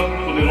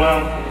सडकको निर्माण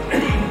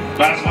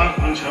राजमार्ग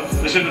पनि छ।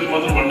 त्यसै गरी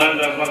मदन भण्डारी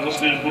राजमार्ग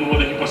जसले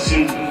पूर्वदेखि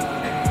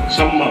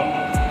पश्चिमसम्म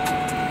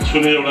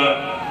छुने एउटा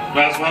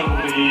राजमार्ग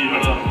पनि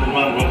यहीँबाट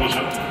निर्माण भएको छ।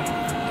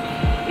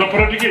 र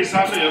पर्यटकीय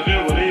हिसाबले हेर्ने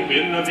हो भने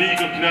भेरी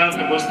नदीको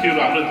किनारका बस्तीहरू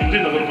हाम्रो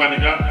 3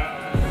 नगरपालिका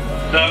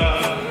र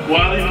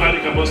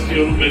वारीपालिका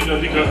बस्तीहरू भेरी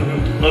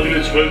नदीले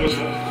छोएको छ,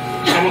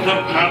 समतल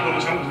फाँटहरू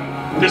छन्।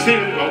 त्यस्तै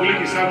गरी भौगोलिक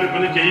हिसाबले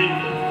पनि केही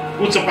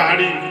उच्च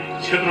पहाडी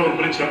क्षेत्रहरू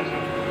पनि छन्,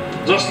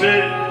 जसले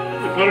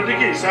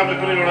पर्यटकीय हिसाबले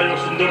पनि एउटा यो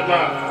सुन्दरता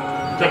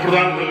चाहिँ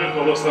प्रदान गरिरहेको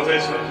अवस्था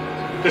चाहिँ छ।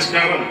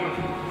 त्यसकारण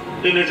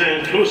यसले चाहिँ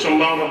ठुलो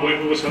सम्भावना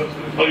बोकेको छ।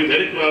 अघि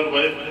धेरै कुराहरू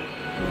भए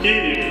कि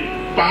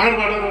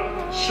पहाडबाट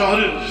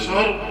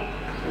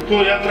सहरको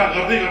यात्रा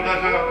गर्दै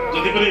गर्दाका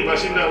जति पनि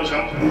बासिन्दाहरू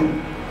छन्,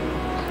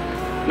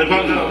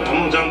 नेपालका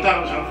हाम्रो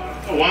जनताहरू छन्,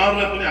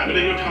 उहाँहरूलाई पनि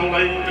हामीले यो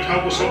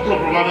ठाउँको सम्पूर्ण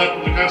पूर्वाधारको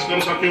विकास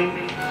गर्न सक्यौँ।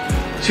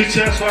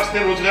 शिक्षा, स्वास्थ्य,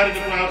 रोजगारीको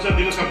कुराहरू चाहिँ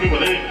दिन सक्यौँ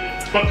भने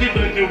पक्कै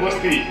पनि त्यो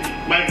बस्ती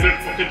माइग्रेट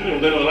पक्कै पनि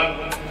हुँदैन होला।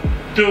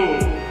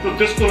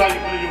 त्यसको लागि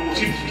पनि यो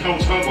उचित ठाउँ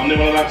छ भन्ने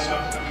मलाई लाग्छ।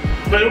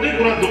 र एउटै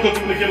कुरा दुःख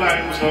पनि के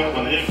लागेको छ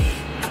भने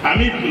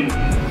हामी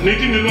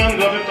नीति निर्माण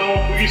गर्ने ठाउँमा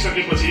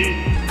पुगिसकेपछि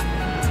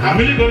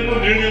हामीले गरेको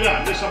निर्णयलाई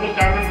हामीले सफल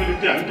कार्यान्वयनको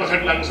निम्ति हामी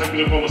पछाडि लाग्न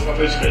सकिरहेको अवस्था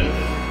चाहिँ छैन,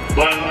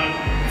 भएन।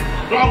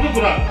 र अर्को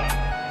कुरा,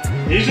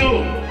 हिजो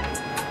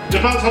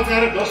नेपाल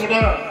सरकारले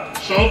 10वटा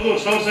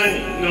सहर चाहिँ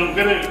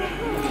के अरे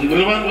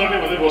निर्माण गर्ने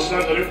भनेर घोषणा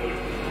गर्यो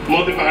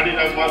मध्य पहाडी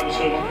राजमार्गको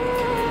छेउमा।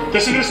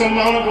 त्यसै गरी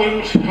सम्भावना भएको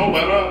ठाउँ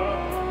भएर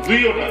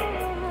 2वटा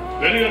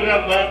भेरीगङ्गा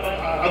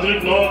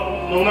आधुनिक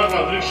नौनाको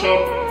आधुनिक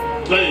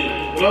सहरलाई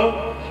र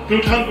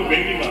प्युठानको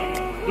भेङ्गीमा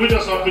 2टा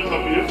सहर पनि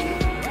थपियो।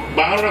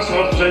 12वटा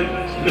सहर चाहिँ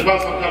नेपाल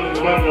सरकारले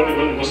निर्माण गर्ने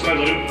भन्ने घोषणा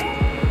गर्यो।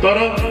 तर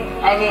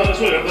आज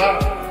यसो हेर्दा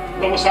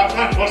अब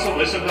 7-8 वर्ष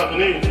भइसक्दा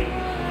पनि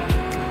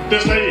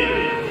त्यसलाई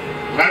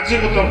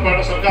राज्यको तर्फबाट,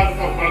 सरकारको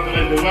तर्फबाट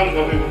त्यसलाई निर्माण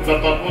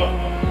गर्नेतर्फ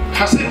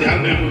खासै ध्यान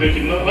दिएको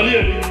देखिन्न।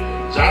 अलिअलि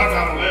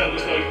झारटारलाई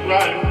जस्तो कुरा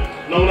आयो,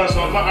 नौना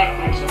सहरमा 8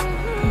 करोड छ,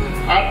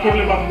 8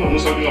 करोडले मात्र हुन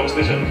सक्ने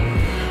अवस्था छैन।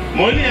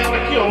 मैले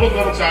यहाँलाई के अनुरोध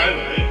गर्न चाहेँ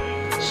भने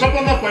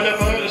सबभन्दा पहिला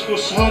त यसको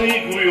सहरी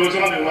गुरु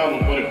योजना निर्माण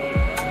हुनु पर्यो।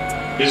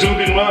 हिजोको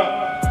दिनमा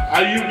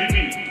IUDP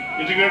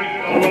इन्टिग्रेटेड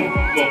अर्बन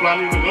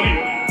प्लानिङ त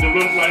गरियो,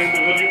 डेभलपमेन्ट प्लानिङ त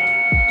गरियो,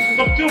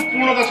 तर त्यो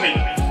पूर्णता छैन।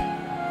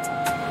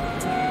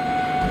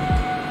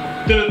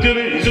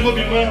 त्यसले हिजोको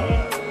दिनमा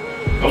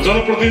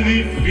जनप्रतिनिधि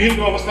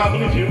विहीनको अवस्था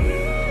पनि थियो।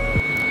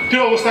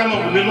 त्यो अवस्थामा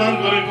निर्माण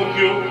गरेको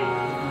त्यो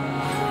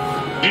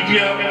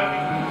DPR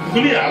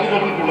कुनै हालमा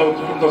पनि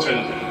पूर्णता छैन।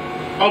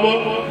 अब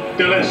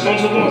त्यसलाई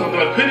संसदमा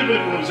त्यसलाई फेरि पनि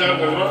पुनर्विचार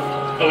गरेर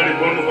अगाडि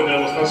बढ्नुपर्ने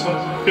अवस्था छ,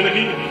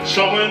 किनकि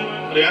समय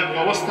र यहाँको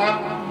अवस्था,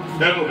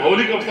 यहाँको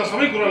भौगोलिक अवस्था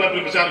सबै कुरालाई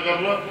पनि विचार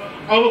गरेर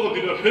अबको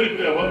दिनमा फेरि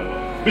पनि अब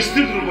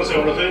विस्तृत रूपमा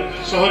चाहिँ एउटा चाहिँ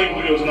सहरी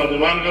योजना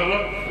निर्माण गरेर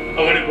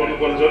अगाडि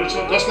बढ्नुपर्ने जरुरी छ,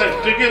 जसलाई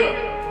टेकेर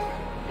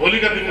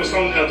भोलिका दिनमा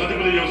सङ्घका जति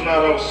पनि योजना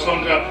र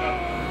सङ्घका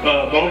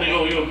बनाउने यो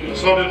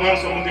सहर निर्माण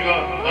सम्बन्धीका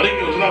हरेक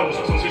योजना हुन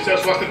सक्छन्। शिक्षा,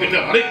 स्वास्थ्यदेखि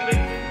हरेक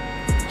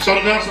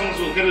सरकारसँग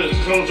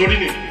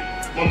जोडिने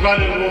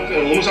मन्त्रालयहरू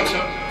हुनसक्छ,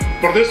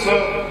 प्रदेश छ,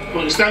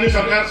 स्थानीय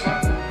सरकार छ,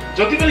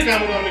 जति पनि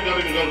कामहरू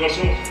हामीले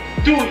गर्छौँ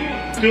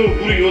त्यो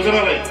गुरु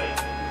योजनालाई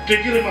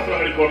टेकेर मात्र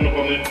अगाडि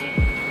बढ्नुपर्ने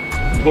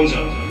हुन्छ।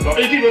 र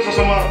यति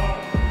वर्षसम्म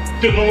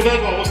त्यो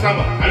नहुँदाको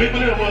अवस्थामा हामी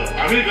पनि अब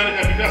हामीले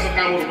गरेका विकासका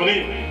कामहरू पनि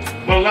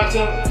मलाई लाग्छ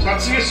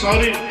साँच्चै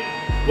सहरी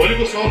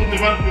भोलिको सहर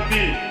निर्माणको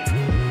निम्ति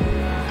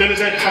त्यसले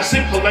चाहिँ खासै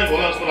फलदायी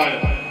होला जस्तो लाग्यो।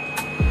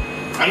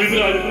 हामी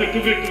पनि अहिले पनि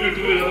टुक्रे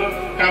गरेर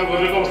काम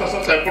गरेको अवस्था छ,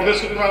 चाहे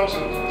प्रदेशको कुरा होस्,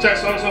 चाहे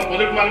सङ्घसँग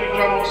बजेट माग्ने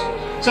कुरामा होस्,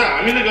 चाहे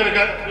हामीले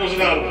गरेका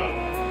योजनाहरू,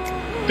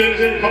 त्यसले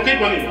चाहिँ पक्कै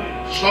पनि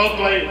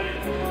सहरलाई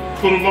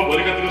को रूपमा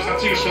भोलिका दिनमा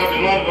साँच्चै सहर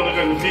निर्माण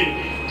गर्नका निम्ति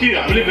ती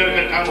हामीले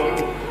गरेका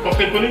कामहरू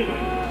पक्कै पनि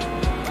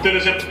त्यसले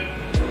चाहिँ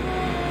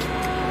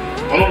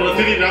भनौँ न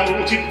त्यति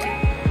राम्रो उचित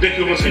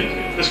देखिएको छैन।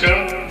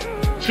 त्यसकारण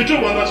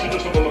छिटोभन्दा छिटो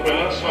सबभन्दा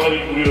पहिला सहरी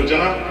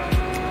योजना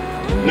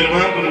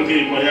निर्माणको निम्ति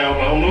म यहाँ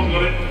अनुरोध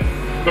गरेँ।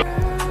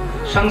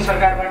 सङ्घ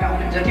सरकारबाट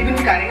आउने जति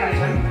पनि कार्यक्रम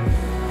छन्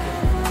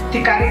ती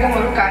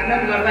कार्यक्रमहरू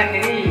कार्यान्वयन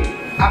गर्दाखेरि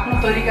आफ्नो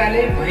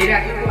तरिकाले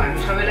भइराखेको हामी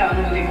सबैलाई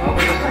अनुभूति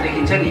भएको जस्तो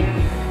देखिन्छ नि।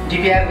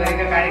 डिपिआर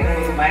गरेका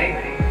कार्यक्रमहरू बाहेक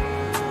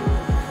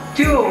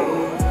त्यो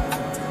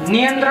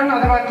नियन्त्रण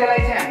अथवा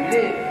त्यसलाई चाहिँ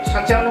हामीले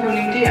सच्याउनुको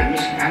निम्ति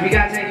हामी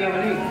कहाँ चाहिँ के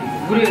भने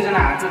गुरु योजना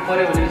हातमा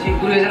पऱ्यो भनेपछि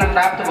गुरु योजना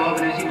प्राप्त भयो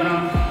भनेपछि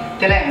बनाउनु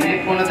त्यसलाई हामीले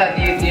पूर्णता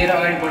दिएर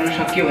अगाडि बढ्न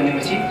सक्यो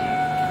भनेपछि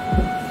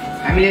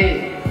हामीले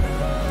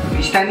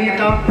स्थानीय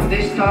तह,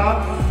 प्रदेश तह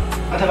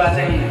अथवा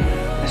चाहिँ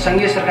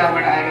सङ्घीय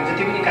सरकारबाट आएका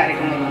जति पनि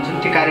कार्यक्रमहरू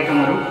हुन्छन् त्यो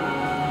कार्यक्रमहरू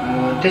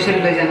त्यसरी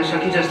लैजान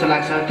सकिन्छ जस्तो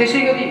लाग्छ।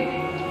 त्यसै गरी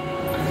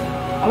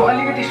अब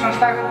अलिकति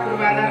संस्थागत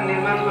पूर्वाधार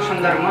निर्माणको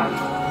सन्दर्भमा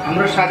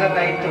हाम्रो साझा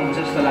दायित्व हुन्छ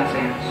जस्तो लाग्छ।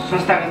 यहाँ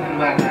संस्थागत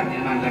पूर्वाधार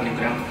निर्माण गर्ने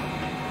कुरामा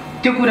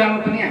त्यो कुरामा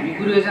पनि हामी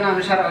गुरु योजना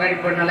अनुसार अगाडि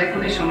बढ्नलाई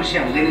कुनै समस्या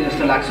हुँदैन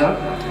जस्तो लाग्छ।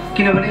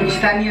 किनभने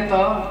स्थानीय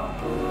तह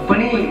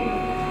पनि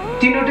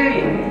तीनवटै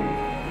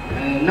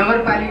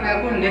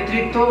नगरपालिकाको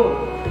नेतृत्व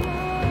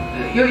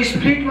यो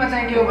स्प्लिटमा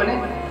चाहिँ के हो भने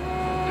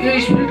यो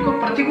स्प्लिटको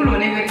प्रतिकूल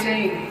हुने गरी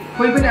चाहिँ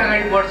कोही पनि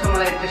अगाडि बढ्छ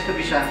मलाई त्यस्तो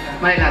विश्वास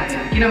मलाई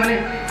लाग्दैन। किनभने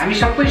हामी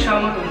सबै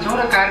सहमत हुन्छौँ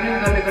र कार्यान्वयन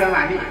गर्ने कुरामा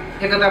हामी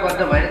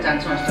एकताबद्ध भएर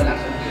जान्छौँ जस्तो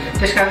लाग्छ।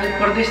 त्यस कारणले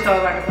प्रदेश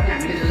तहबाट पनि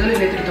हामीले जसले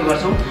नेतृत्व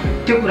गर्छौँ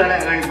त्यो कुरालाई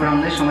अगाडि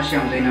बढाउनलाई समस्या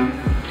हुँदैन।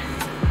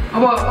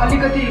 अब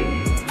अलिकति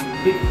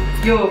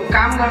यो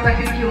काम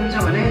गर्दाखेरि के हुन्छ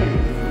भने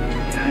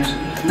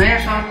नयाँ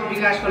सहरको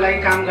विकासको लागि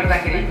काम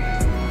गर्दाखेरि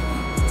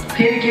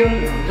फेरि के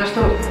हुन्छ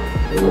जस्तो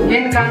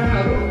ऐन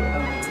कानुनहरू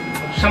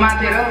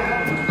समातेर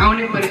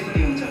आउने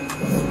परिस्थिति हुन्छ।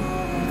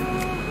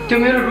 त्यो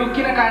मेरो रुख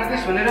किन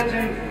काट्दैछ भनेर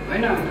चाहिँ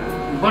होइन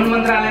वन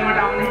मन्त्रालयबाट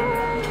आउने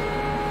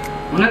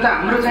हुन त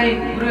हाम्रो चाहिँ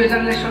गुरु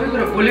योजनाले सबै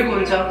कुरा बोलेको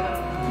हुन्छ,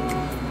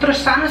 तर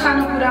सानो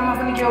सानो कुरामा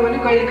पनि के हो भने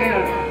कहिलेकाहीँ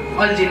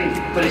अल्झिने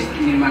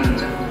परिस्थिति निर्माण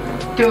हुन्छ।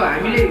 त्यो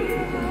हामीले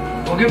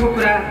भोगेको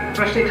कुरा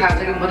प्रष्टै थाहा छ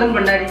कि मदन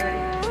भण्डारी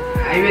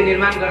हाइवे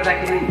निर्माण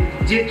गर्दाखेरि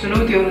जे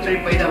चुनौतीहरू चाहिँ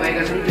पैदा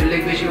भएका छन् त्यो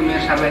लेखबेसीको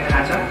मेयर साहबलाई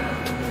थाहा छ।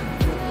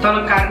 तर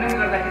कार्यान्वयन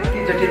गर्दाखेरि ती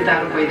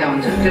जटिलताहरू पैदा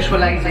हुन्छन्। त्यसको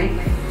लागि चाहिँ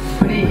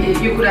पनि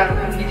यो कुराहरू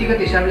नीतिगत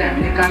हिसाबले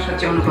हामीले कहाँ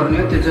सच्याउनु पर्ने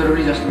हो त्यो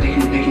जरुरी जस्तो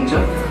देखिन्छ।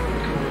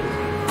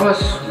 अब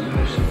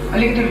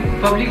अलिकति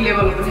पब्लिक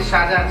लेभलमा पनि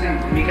साझा चाहिँ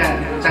भूमिका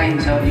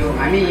चाहिन्छ। यो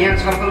हामी यहाँ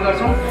छलफल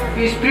गर्छौँ,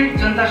 यो स्पिरिट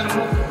जनतासम्म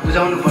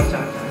बुझाउनुपर्छ।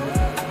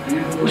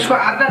 उसको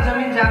आधा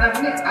जमिन जाँदा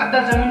पनि आधा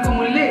जमिनको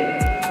मूल्य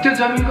त्यो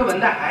जमिनको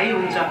भन्दा हाई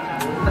हुन्छ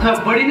अथवा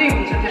बढी नै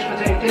हुन्छ, त्यसको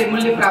चाहिँ त्यही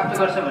मूल्य प्राप्त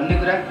गर्छ भन्ने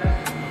कुरा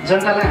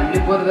जनतालाई हामीले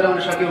बोध गराउन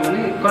सक्यौँ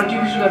भने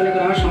कन्ट्रिब्युट गर्ने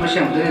कुरामा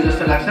समस्या हुँदैन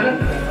जस्तो लाग्छ। र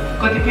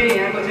कतिपय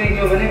यहाँको चाहिँ के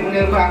हो भने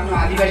उनीहरूको आफ्नो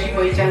आदिवासी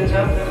पहिचान छ,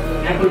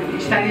 यहाँको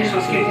स्थानीय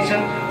संस्कृति छ,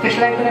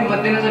 त्यसलाई पनि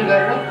मध्यनजर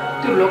गरेर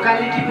त्यो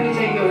लोकालिटी पनि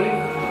चाहिँ के हो भने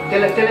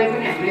त्यसलाई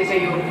पनि हामीले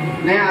चाहिँ यो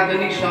नयाँ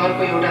आधुनिक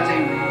सहरको एउटा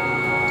चाहिँ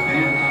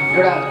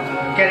एउटा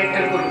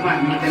क्यारेक्टरको रूपमा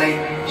हामीले त्यसलाई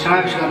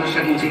समावेश गर्न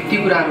सकिन्छ। ती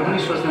कुराहरू पनि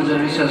सोच्न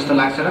जरुरी छ जस्तो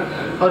लाग्छ। र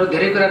अरू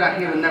धेरै कुरा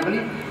राख्ने भन्दा पनि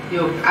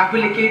यो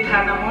आफूले केही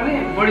थाहा नपाउने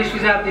बढी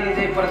सुझाव दिने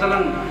चाहिँ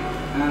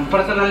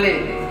प्रचलनले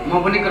म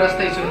पनि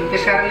ग्रस्तै छु।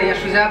 त्यस कारणले यहाँ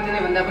सुझाव दिने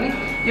भन्दा पनि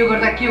यो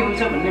गर्दा के हुन्छ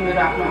भन्ने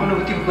मेरो आफ्नो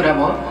अनुभूतिको कुरा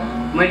भयो।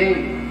 मैले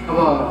अब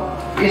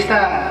यस्ता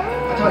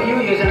अथवा यो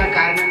योजना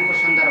कार्यान्वयनको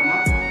सन्दर्भमा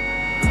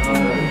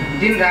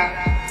दिनरात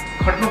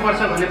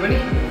खट्नुपर्छ भने पनि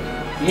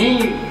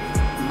यहीँ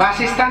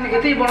वासस्थान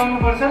यतै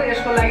बनाउनुपर्छ र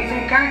यसको लागि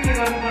चाहिँ कहाँ के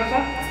गर्नुपर्छ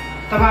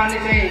तपाईँहरूले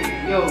चाहिँ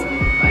यो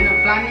होइन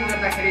प्लानिङ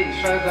गर्दाखेरि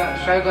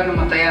सहयोग गर्न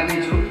म तयार नै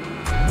छु।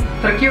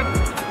 तर के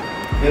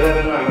बेला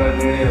बेलामा हाम्रा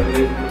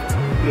निर्णयहरूले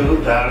त्यो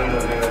रूप धारण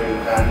गर्ने गरेको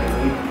कारणले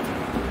पनि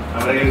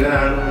हाम्रा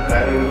योजनाहरू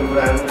कार्यहरूको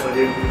कुराहरू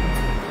बजेट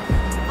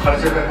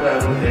खर्चका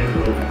कुराहरू धेरै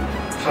ठुलो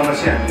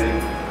समस्या हामीले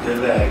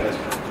झेल्दै आएका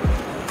छौँ।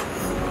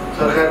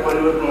 सरकार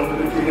परिवर्तन हुनु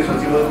बित्तिकै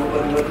सचिवहरूको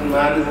परिवर्तन,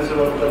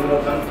 महानिर्देशकहरूको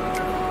परिवर्तन,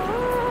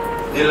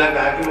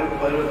 जिल्लाका हाकिमहरूको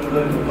परिवर्तन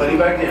गरेको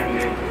परिपाटी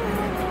हामीले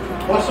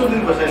वर्षौँ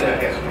दिन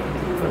बसाइराखेका छौँ।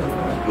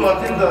 यो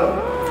अत्यन्त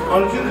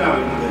अनुचित काम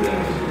हामीले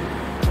गरिरहेको छ।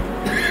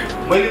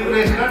 मैले कुरा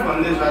यसकारण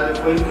भन्दैछु, आज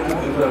पहिलो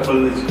कुरा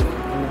खोल्दैछु।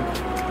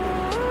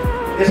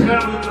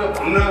 यसकारण यो कुरा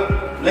भन्न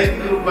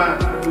नैतिक रूपमा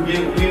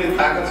उभिने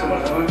ताकत छ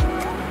मसँग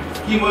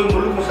कि म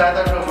मुलुकको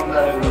 7-8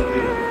 मन्त्रालयको मन्त्री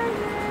हो।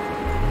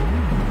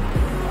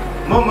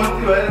 म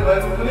मन्त्री भएर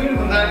गएको कुनै पनि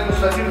मन्त्रालयको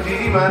सचिव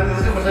दिदी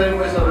महानिर्देशक बसाइरहेको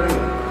पैसा रहेन।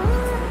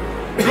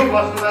 जो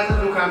बस्नु भएको छ,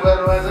 जो काम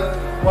गर्नु भएको छ,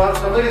 उहाँहरू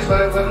सबैले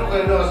सहयोग गर्नु,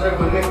 कहिले असहयोग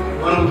भन्ने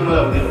अनुभूति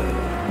मलाई हुँदैन।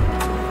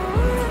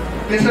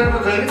 त्यसकारण म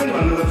जहिले पनि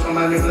भन्नु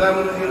सम्मान्य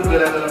प्रधानमन्त्रीहरू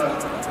बेला बेलामा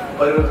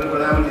परिवर्तन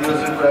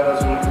प्रधानमन्त्रीहरूसँग कुरा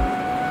गर्छौँ,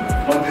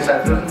 मन्त्री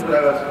साथीहरूसँग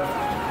कुरा गर्छौँ।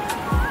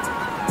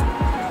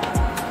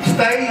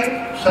 स्थायी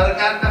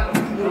सरकारका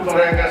रूप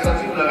रहेका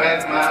सचिव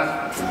लगायत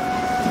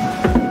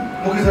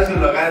मुख्य सचिव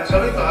लगायत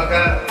सबै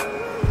तहका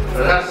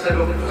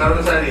राजसेवक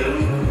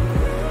कर्मचारीहरू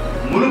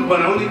मुलुक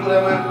बनाउने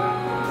कुरामा,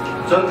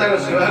 जनताको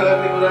सेवा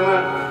गर्ने कुरामा,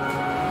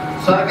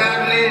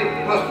 सरकारले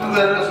प्रस्तुत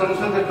गरेर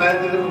संसदले पारित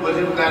गरेको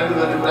बजेटको कार्यान्वयन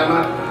गर्ने कुरामा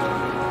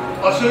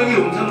असहयोगी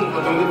हुन्छन्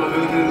बताउँदै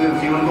बताउँदै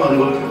जीवनको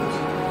अनुभव हुन्छ।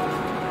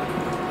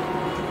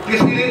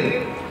 त्यसैले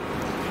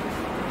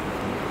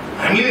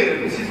हामीले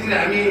विशेष गरी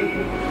हामी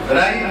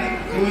राजनीतिक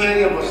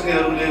जिम्मेवारीमा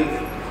बस्नेहरूले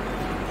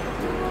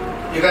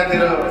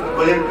एकातिर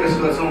बजेट पेश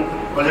गर्छौँ,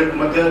 बजेट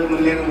मध्य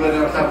मूल्याङ्कन गर्ने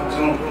अवस्था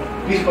पुग्छौँ,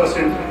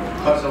 20%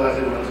 खर्च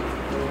भएको भन्छ।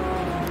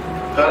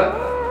 तर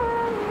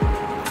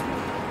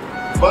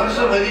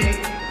वर्षभरि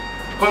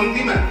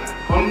कम्तीमा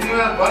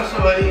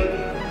वर्षभरि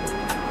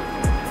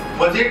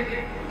बजेट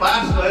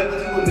पास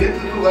भएपछिको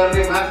नेतृत्व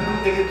गर्ने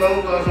माथिदेखि तल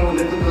तहसम्म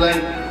नेतृत्वलाई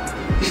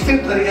स्थिर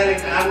तरिकाले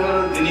काम गर्न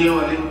दिने हो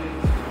भने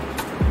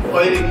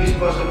अहिले 20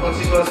 वर्ष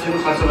 25 वर्षसम्म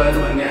खर्च भएन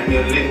भन्ने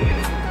हामीहरूले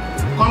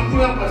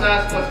कम्तीमा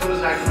 50, 55,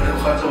 60%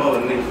 खर्च भयो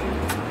भन्ने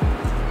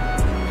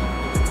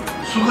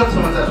सुखद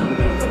समाचार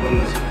सुन्ने अवस्था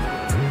बन्दैछ।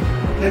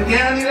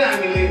 त्यहाँनिर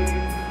हामीले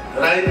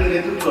राजनीतिक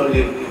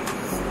नेतृत्वहरूले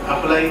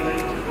आफूलाई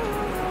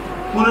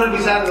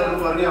पुनर्विचार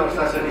गर्नुपर्ने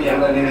अवस्था छ कि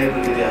हाम्रा निर्णय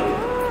प्रक्रियाहरू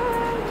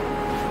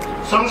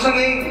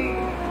सँगसँगै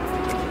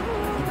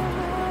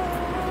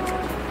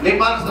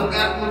नेपाल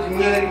सरकारको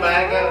जिम्मेवारी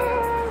पाएका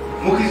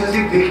मुख्य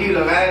सचिवदेखि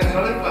लगायत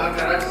सबै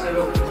तहका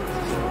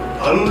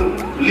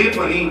राजसेवकहरूले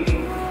पनि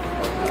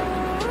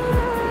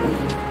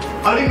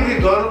अलिकति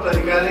डह्रो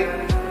तरिकाले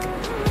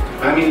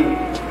हामी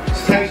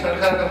स्थायी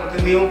सरकारका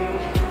प्रतिनिधि हौँ।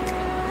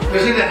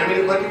 त्यसैले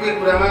हामीले कतिपय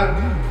कुरामा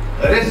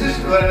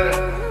रेसिस्ट गरेर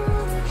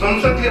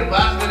संसदीय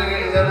पास गरेका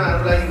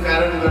योजनाहरूलाई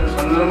कार्यान्वयन गर्ने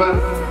सन्दर्भमा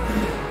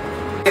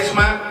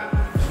यसमा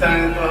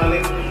स्थानीय तहले,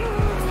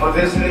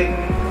 प्रदेशले,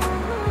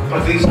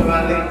 प्रतिनिधि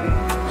सभाले,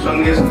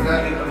 सङ्घीय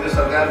सरकारले, प्रदेश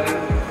सरकारले,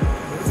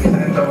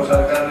 स्थानीय तहको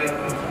सरकारले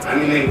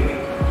हामीले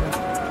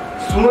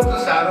स्रोत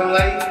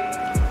साधनलाई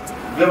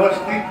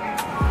व्यवस्थित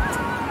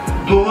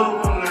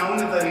दोहोरो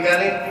नआउने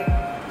तरिकाले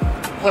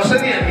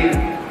कसरी हामी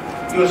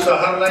यो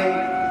सहरलाई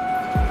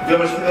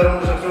व्यवस्थित गराउन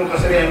सक्छौँ,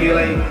 कसरी हामी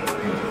यसलाई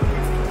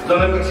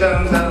जनपेक्षा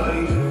अनुसार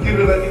अलि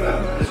तीव्र गतिमा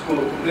यसको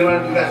निर्माण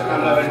विकास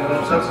कामलाई अगाडि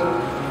बढाउन सक्छौँ,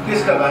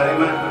 त्यसका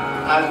बारेमा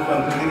आजको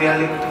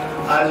अन्तर्क्रियाले,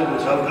 आजको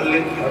छलफलले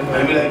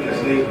हामीलाई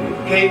त्यसले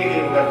केही न केही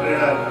एउटा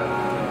प्रेरणा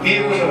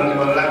दिएको छ भन्ने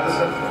मलाई लाग्दछ।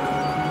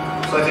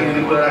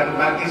 सचिवले कुरा राख्नु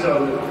बाँकी छ,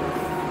 अरू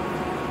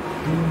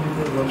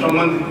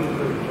सम्बन्धित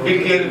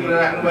व्यक्तिहरूले कुरा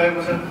राख्नु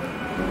भएको छ।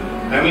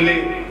 हामीले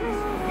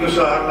यो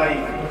सहरलाई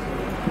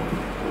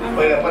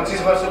पहिला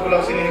 25 वर्षको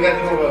लक्ष्य लिएका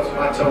थियौँ,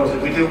 5-6 वर्ष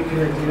बित्यो।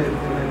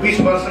 20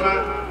 वर्षमा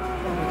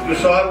यो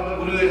सहरको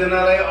गुरु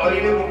योजनालाई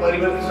अहिलेको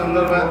परिवर्तन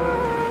सन्दर्भमा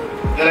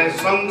यसलाई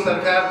सङ्घ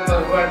सरकारको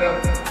तर्फबाट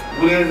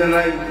गुरु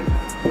योजनालाई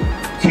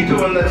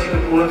छिटोभन्दा छिटो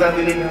पूर्णता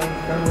दिने र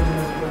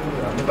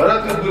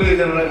त्यो गुरु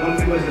योजनालाई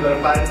मन्त्री परिषदबाट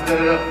पारित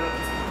गरेर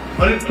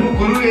अनि त्यो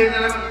गुरु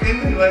योजनामा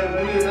केन्द्रित भएर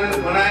गुरु योजना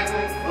बनाएको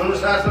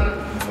अनुशासन,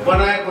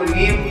 बनाएको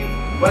नियम,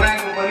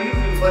 बनाएको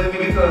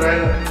परिधिभित्र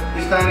रहेर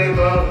स्थानीय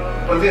तह,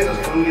 प्रदेश र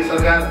सङ्घीय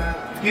सरकार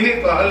तिनै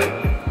तहले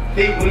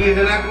त्यही गुरु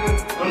योजनाको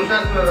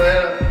अनुशासनमा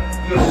रहेर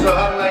यो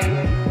सहरलाई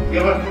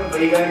व्यवस्थित,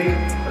 वैज्ञानिक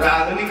र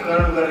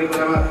आधुनिकरण गर्ने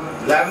कुरामा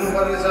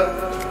लाग्नुपर्नेछ।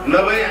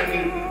 नभए हामी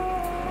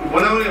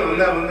बनाउने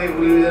भन्दा भन्दै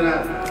गुरु योजना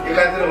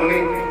एकातिर हुने,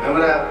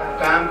 हाम्रा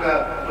कामका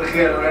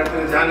प्रक्रिया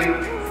अगाडितिर जाने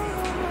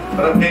र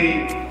फेरि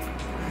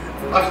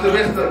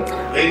अस्तव्यस्त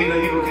भेरी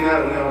नदीको किनार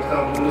हुने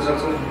अवस्थामा पुग्न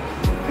सक्छौँ।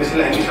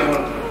 त्यसैले हामीसँग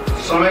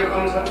समय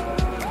कम छ,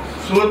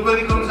 स्रोत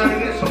पनि कम छ,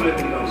 अहिले समय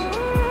पनि कम छ।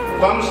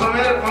 कम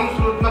समय र कम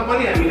स्रोतमा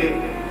पनि हामीले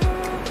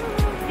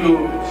यो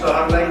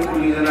सहरलाई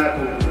गुरु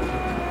योजनाको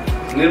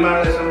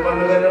निर्माणलाई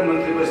सम्पन्न गरेर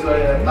मन्त्री परिषदलाई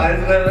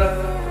पारित गरेर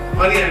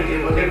अनि हामीले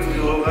बजेट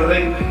जो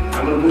गर्दै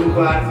हाम्रो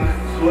मुलुकको आर्थिक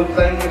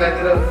स्रोतलाई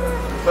एकातिर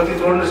कति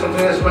जोड्न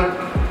सक्छौँ। यसमा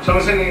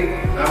सँगसँगै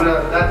हाम्रा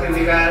जातीय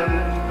निकायहरू,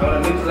 हाम्रा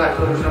मित्र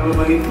राष्ट्रहरूसँग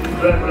पनि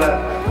ठुला ठुला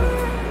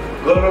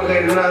गौरवका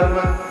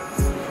योजनाहरूमा,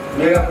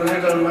 मेगा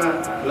प्रोजेक्टहरूमा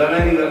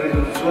लगानी गर्ने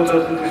जुन स्रोतहरू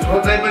छन् त्यो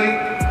स्रोतलाई पनि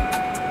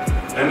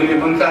हामीले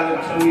मन्त्रालय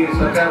सङ्घीय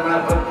सरकार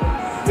मार्फत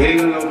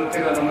भेरीगङ्गा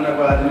उपत्यका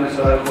नमुनाको आधुनिक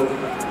सहरको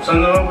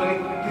सन्दर्भमा पनि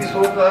ती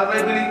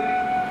स्रोतहरूलाई पनि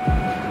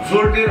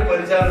जोड्ने र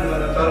परिचालन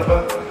गर्नेतर्फ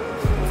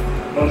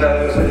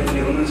मन्त्रालयको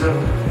सचिवले हुनुहुन्छ।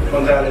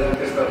 मन्त्रालयले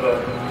त्यसतर्फ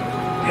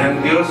ध्यान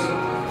दियोस्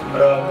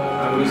र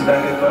हाम्रो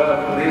स्थानीय तह,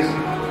 प्रदेश,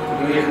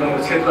 यो 1 नम्बर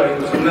क्षेत्र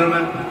भएको सन्दर्भमा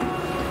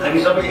हामी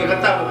सबै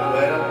एकताबद्ध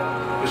भएर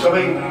यो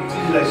सबै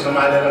चिजलाई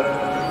सम्हालेर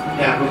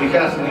यहाँको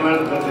विकास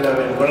निर्माणको प्रक्रिया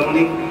अगाडि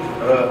बढाउने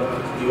र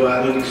यो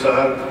आधुनिक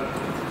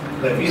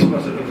सहरलाई 20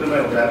 वर्षभित्रमा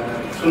एउटा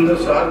सुन्दर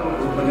सहरको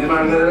रूपमा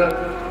निर्माण गरेर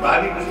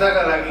भावी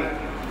पुस्ताका लागि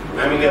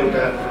हामीले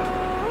एउटा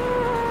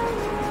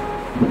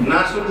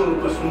नासोको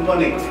रूपमा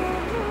सुम्पने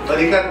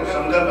तरिकाको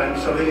सङ्कल्प हामी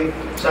सबैले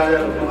साझा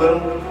रूपमा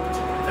गरौँ।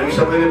 हामी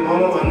सबैले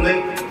मम भन्दै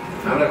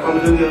हाम्रा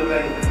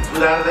कमजोरीहरूलाई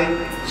सुधार्दै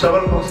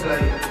सबल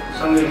पक्षलाई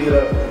सँगै लिएर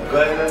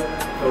गएर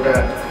एउटा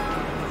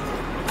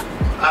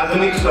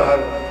आधुनिक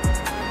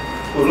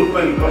सहरको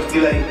रूपमा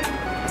बस्तीलाई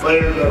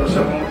परिणत गर्न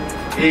सकौँ।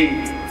 यही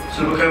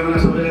शुभकामना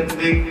सबैलाई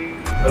दिँदै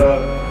र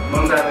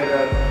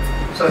मन्त्रालयका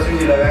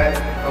सचिवजी लगायत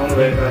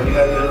आउनुभएका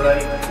अधिकारीहरूलाई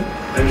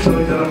हामी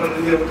सबै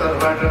जनप्रतिनिधिहरूको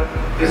तर्फबाट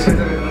यस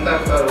क्षेत्रका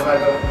जनताको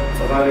तर्फबाट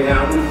तपाईँले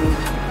यहाँ आउनुभयो,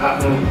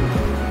 आफ्नो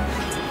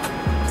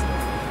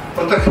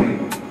प्रत्यक्ष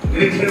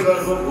निरीक्षण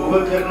गर्नुभयो,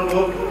 भूगोल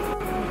हेर्नुभयो,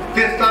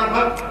 त्यसतर्फ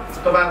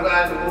तपाईँहरूको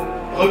आजको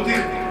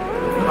भौतिक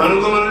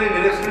अनुगमनले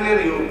निरीक्षणले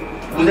यो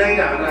बुझाइ र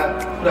हाम्रा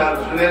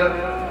कुराहरू सुनेर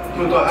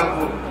त्यो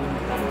तहको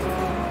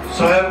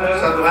सहयोग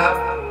सद्भाव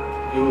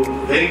यो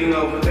भेरिगङ्गा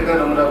उपत्यका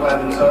नमुनाको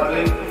आदिम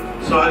सहरले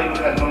सहरी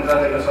विकास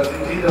मन्त्रालयका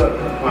सचिवजी र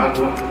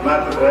उहाँको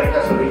मार्फत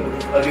रहेका सबै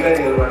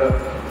अधिकारीहरूबाट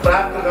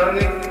प्राप्त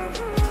गर्ने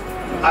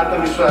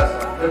आत्मविश्वास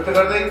व्यक्त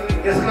गर्दै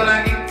यसका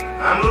लागि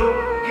हाम्रो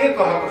के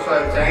तहको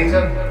सहयोग चाहिन्छ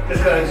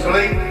त्यसका लागि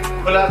सधैँ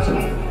खुला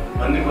छौँ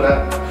भन्ने कुरा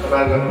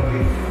तपाईँहरूको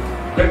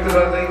व्यक्त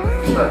गर्दै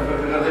विश्वास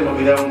व्यक्त गर्दै म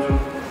बिदा हुन्छु।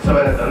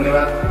 सबैलाई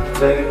धन्यवाद।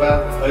 जय नेपाल,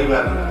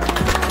 अभिवादन।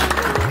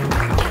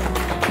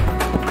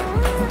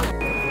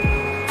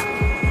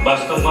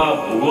 वास्तवमा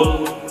भूगोल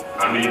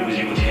हामीले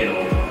बुझेको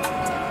थिएनौँ।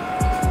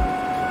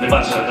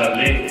 नेपाल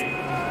सरकारले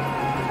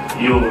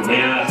यो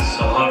नयाँ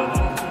सहर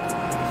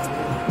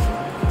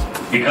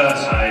विकास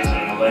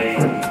आयोजनालाई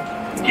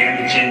गेम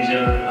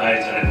चेन्जर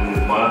आयोजनाको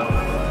रूपमा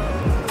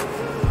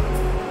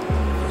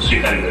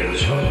स्वीकार गरेको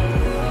छ।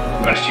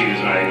 राष्ट्रिय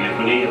योजना आयोगले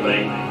पनि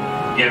यसलाई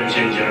गेम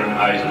चेन्जर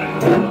आयोजनाको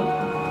रूपमा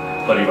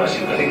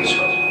परिभाषित गरेको छ।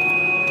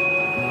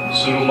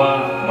 सुरुमा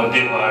मध्य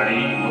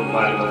पहाडी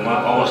मार्गमा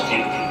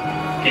अवस्थित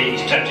केही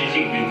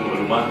स्ट्राटेजिक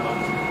बिन्दुहरूमा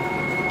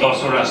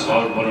 10वटा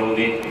सहर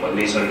बनाउने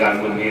भन्ने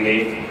सरकारको निर्णय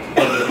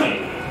बदलमै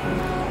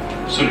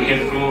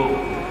सुर्खेतको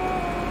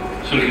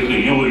यो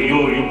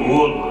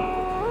भूगोलमा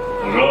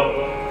र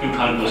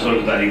प्युठानको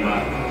 16 तारिकमा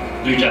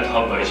 2टा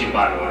थप भएपछि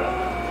 12वटा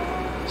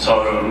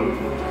सहरहरू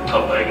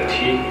थप भएका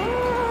थिए।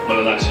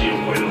 मलाई लाग्छ यो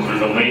पहिलो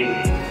खण्डमै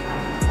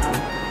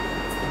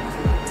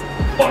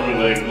पर्न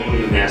गएको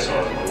यो नयाँ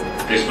सहर हो।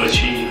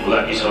 त्यसपछि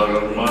हुलाकी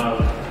सहरहरूमा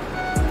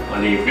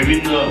अनि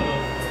विभिन्न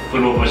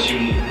पूर्व पश्चिम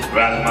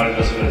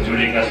राजमार्गसँग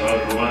जोडिएका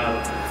सहरहरूमा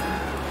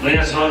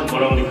नयाँ सहर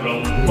बनाउने क्रम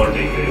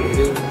बढ्दै गयो।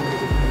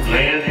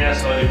 नयाँ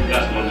सहरी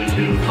विकास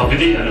मन्त्रीहरू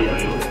थपिँदै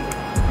जानुभयो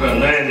र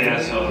नयाँ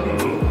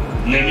सहरहरू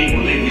नेमिङ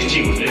हुँदै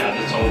डिस्ट्रिक्ट हुँदै आज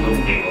 14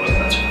 हुने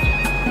अवस्था छ।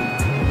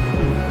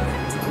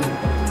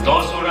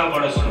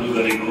 10वटाबाट सुरु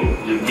गरेको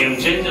यो गेम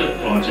चेन्जर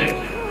प्रोजेक्ट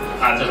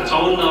आज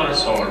 54वटा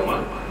सहरमा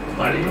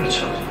बाँडिएको छ।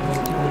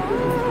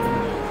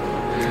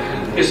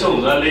 यसो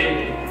हुँदाले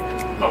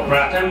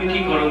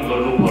प्राथमिकीकरण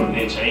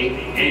गर्नुपर्ने चाहिँ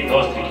यही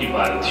 10देखि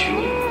 12 थियो।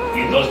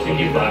 यी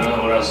 10देखि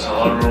 12वटा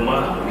सहरहरूमा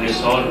हामीले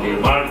सहर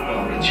निर्माणको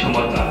हाम्रो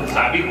क्षमता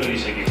साबित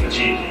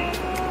गरिसकेपछि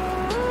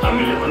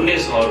हामीले अन्य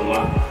सहरमा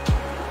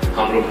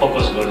हाम्रो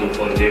फोकस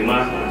गर्नुपर्नेमा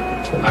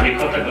हामी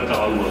कता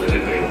अलमलेर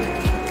गयौँ।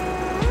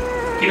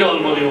 किन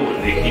अलमल्यौँ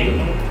भनेदेखि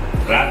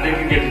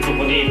राजनैतिक नेतृत्व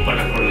पनि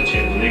पटक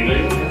चेन्ज हुँदै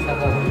गयो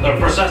र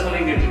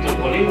प्रशासनिक नेतृत्व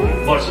पनि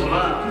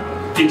वर्षमा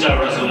 3-4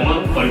 वटासम्म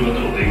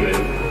परिवर्तन हुँदै गयो।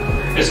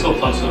 यसको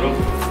फलस्वरूप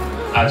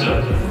आज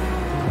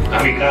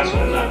हामी कहाँ छौँ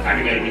होला,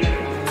 हामी कहीँ पनि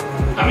छैनौँ,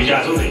 हामी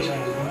जहाँ नै छौँ।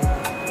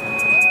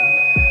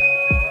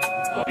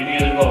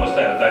 विनियोजनको अवस्था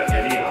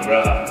हेर्दाखेरि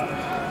हाम्रा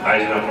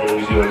आयोजना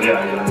प्रमुखज्यूहरूले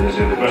आयोजना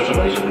निर्देशकले प्रश्न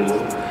भइसक्नुभयो।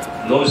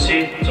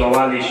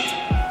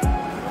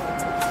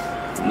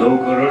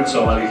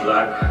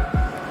 9,44,00,00,000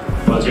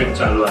 बजेट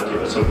चालु आर्थिक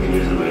वर्ष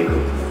विनियोजन भएको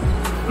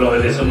र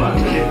अहिलेसम्म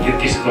हामीले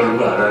 33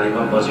 करोडको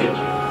हाराहारीमा बजेट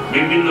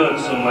विभिन्न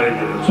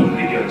समयहरू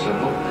जुनदेखि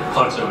अहिलेसम्म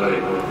खर्च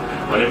गरेको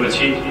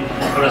भनेपछि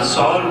एउटा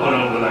सहर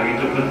बनाउनको लागि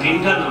त्यो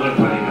 3टा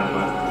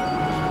नगरपालिकामा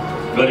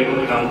गरेको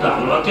काम त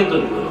हाम्रो अत्यन्त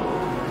ठुलो हो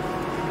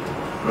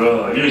र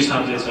यो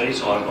हिसाबले चाहिँ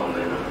सहर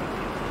बन्दैन।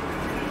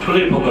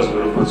 ठुलै फोकस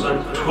गर्नुपर्छ,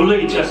 ठुलै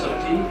इच्छा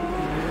शक्ति,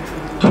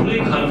 ठुलै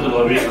खालको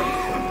लबिङ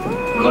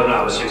गर्न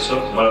आवश्यक छ।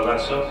 मलाई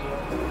लाग्छ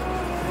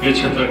यो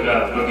क्षेत्रका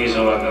प्रतिनिधि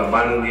सभाका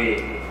माननीय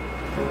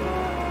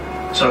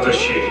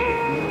सदस्य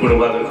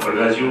गुणबहादुर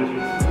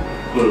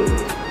खड्गाज्यूको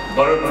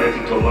बरद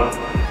नेतृत्वमा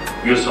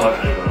यो सहर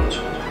हामी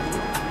बनाउँछौँ,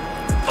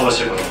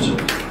 अवश्य बनाउँछौँ।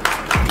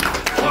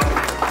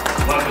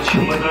 उहाँको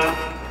क्षमता,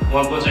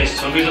 उहाँको चाहिँ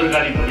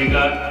संवेदनकारी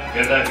भूमिका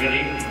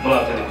हेर्दाखेरि मलाई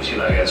अत्यन्त खुसी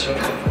लागेको छ।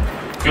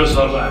 यो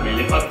सहरलाई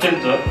हामीले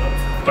अत्यन्त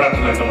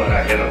प्राथमिकतामा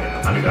राखेर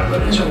हामी काम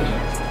गर्नेछौँ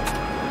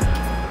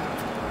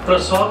र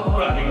सहरको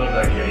कुराले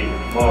गर्दाखेरि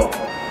म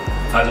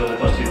आज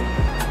उपस्थित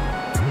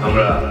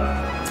हाम्रा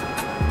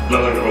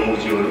नगर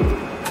प्रमुखज्यूहरू,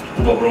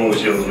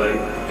 उपप्रमुखज्यूहरूलाई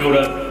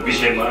एउटा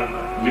विषयमा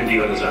विनती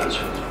गर्न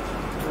चाहन्छु।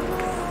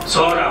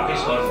 सहर आफै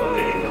सहर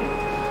बन्दै होइन,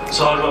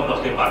 सहरमा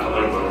बस्ने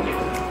वातावरण बनाउने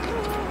हो।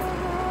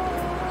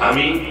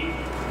 हामी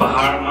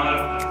पहाडमा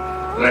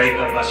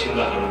रहेका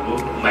बासिन्दाहरूको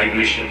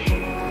माइग्रेसन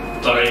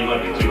तराईमा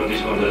भित्री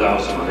प्रदेशमा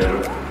आउँछ भनेर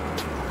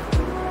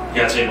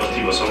यहाँ चाहिँ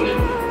बस्ती बसाउने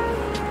हो।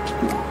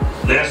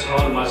 नयाँ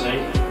सहरमा चाहिँ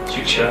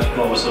शिक्षाको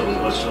अवसर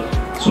हुनुपर्छ,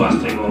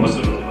 स्वास्थ्यको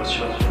अवसर हुनुपर्छ।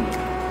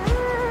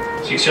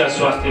 शिक्षा,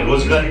 स्वास्थ्य,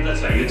 रोजगारी त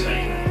चाहियो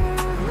चाहिएन।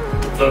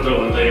 नत्र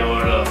भन्दा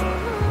यहाँबाट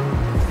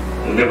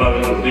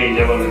नेपालमा हुँदै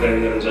नेपालमा जाने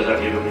गर्नुहुन्छ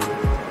साथीहरू।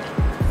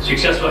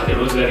 शिक्षा, स्वास्थ्य,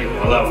 रोजगारीको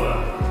अलावा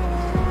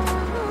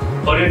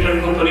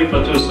पर्यटनको पनि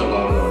प्रचुर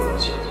सम्भावना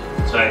हुनुहुन्छ।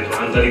 चाहे त्यो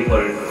आन्तरिक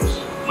पर्यटन होस्,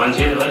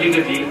 मान्छेले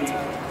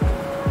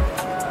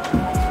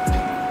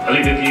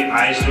अलिकति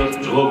आय स्रोत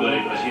जो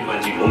गरेपछि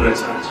मान्छे घुम्न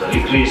चाहन्छ,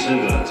 रिक्रिएसन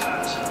गर्न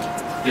चाहन्छ।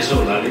 त्यसो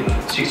हुनाले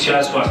शिक्षा,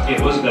 स्वास्थ्य,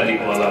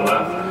 रोजगारीको अलावा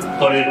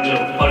पर्यटन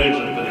पनि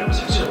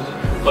आवश्यक छ।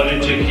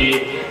 पर्यटकीय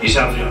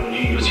हिसाबले पनि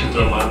यो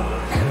क्षेत्रमा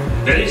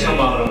धेरै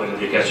सम्भावना मैले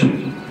देखेको छु।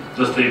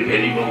 जस्तै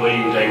भेरीगाउँमै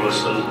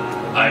डाइभर्सन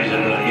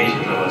आयोजना यही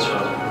क्षेत्रमा छ।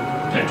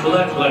 त्यहाँ ठुला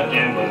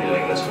ड्याम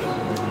बनिरहेका छन्,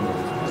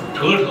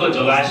 ठुलो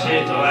जलाशय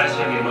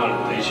निर्माण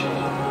हुँदैछ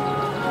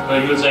र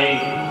यो चाहिँ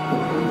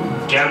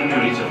ड्याम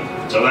टुरिज्म,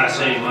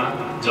 जलाशयमा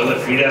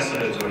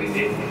जलक्रीडासँग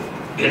जोडिने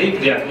धेरै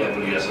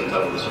क्रियाकलापहरू यहाँ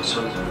सञ्चालन हुन सक्छ।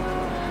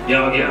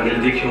 यहाँ अघि हामीले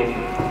देख्यौँ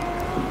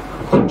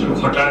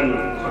खटाङ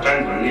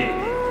भन्ने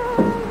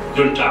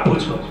जुन टापु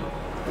छ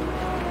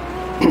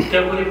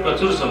त्यहाँ पनि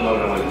प्रचुर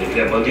सम्भावना मैले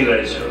देखेर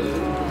बनिरहेछ।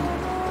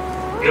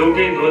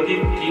 एउटै नदी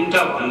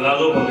 3टा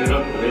भन्लालो बनेर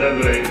घुमेर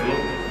गएको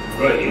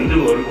र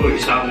हिन्दूहरूको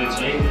हिसाबले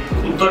चाहिँ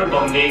उत्तर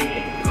बग्ने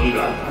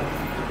गङ्गा,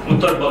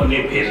 उत्तर बग्ने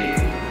भेरी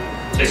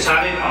चाहिँ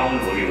साह्रै पावन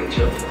भोलि हुन्छ।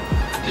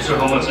 त्यसो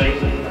ठाउँमा चाहिँ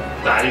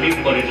धार्मिक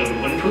पर्यटनको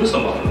पनि ठुलो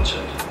सम्भावना छ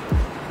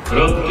र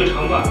त्यो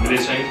ठाउँमा हामीले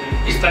चाहिँ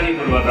स्थानीय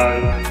पूर्वाधार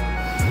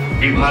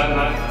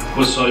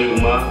विभागको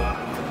सहयोगमा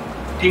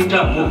 3टा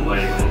मुख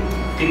भएको,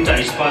 3टा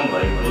स्पान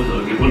भएको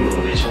झल्के पुल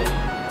बनाउँदैछौँ।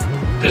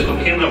 त्यसको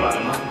केन्द्र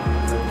भागमा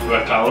एउटा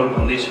टावर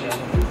बन्दैछ,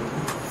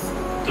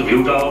 त्यो भ्यू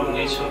टावर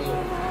हुनेछ।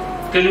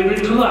 त्यसले पनि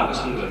ठुलो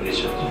आकर्षण गर्नेछ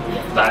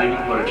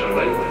धार्मिक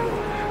पर्यटनलाई।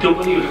 त्यो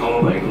पनि यो ठाउँमा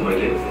भएको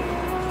मैले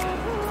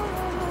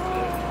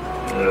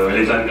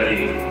जानकारी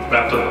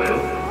प्राप्त भयो।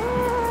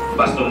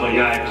 वास्तवमा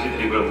यहाँ आएपछि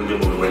त्रिपुरा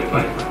बुझ्नुको मैले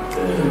पाएँ।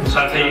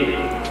 साथै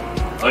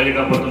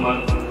अहिलेका वर्तमान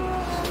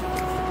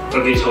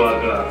प्रतिनिधि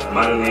सभाका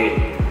माननीय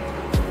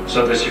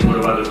सदस्य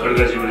गुरुबहादुर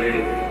खड्काज्यूले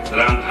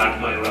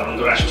रामघाटमा एउटा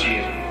अन्तर्राष्ट्रिय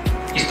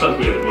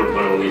स्तरको एयरपोर्ट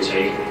बनाउने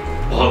चाहिँ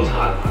पहल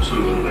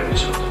सुरु गर्नुभएको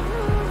छ।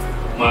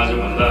 म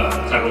आजभन्दा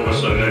 4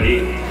 वर्ष अगाडि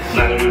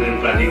नागरिक उड्डयन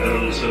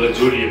प्राधिकरणसँग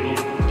जोडिएको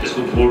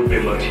त्यसको बोर्ड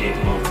मेम्बर थिएँ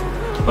म,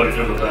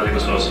 पर्यटन मन्त्रालयको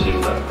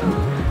सहसचिवता।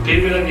 त्यही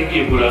बेलादेखि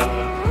यो कुरा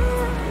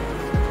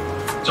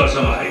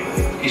चर्चामा आएको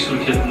कि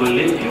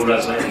सुर्खेतले एउटा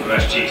चाहिँ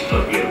अन्तर्राष्ट्रिय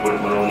स्तरको एयरपोर्ट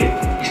बनाउने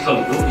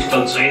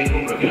स्थल चयनको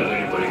प्रक्रिया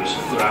अगाडि बढेको छ।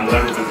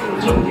 रामघाट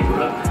हुन्छ भन्ने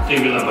कुरा त्यही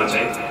बेलामा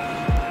चाहिँ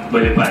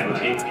मैले पाएको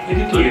थिएँ।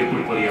 यदि त्यो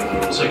एयरपोर्ट पनि यहाँ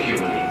बनाउन सकियो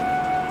भने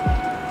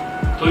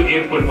त्यो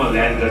एयरपोर्टमा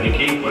ल्यान्ड गर्ने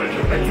केही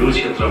पर्यटकलाई यो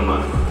क्षेत्रमा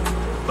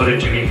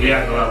पर्यटकीय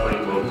क्रियाकलापहरू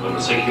गर्न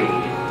सकियो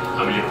भने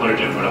हामीले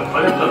पर्यटनबाट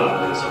पर्याप्त लाभ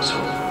लिन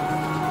सक्छौँ।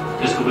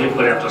 त्यसको पनि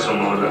पर्याप्त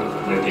सम्भावना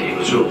मैले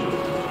देखेको छु।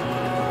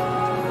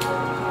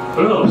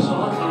 र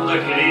सहर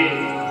बनाउँदाखेरि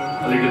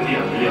अलिकति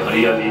हामीले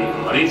हरियाली,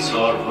 हरित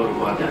सहरको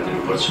रूपमा ध्यान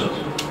दिनुपर्छ।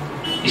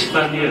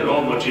 स्थानीय र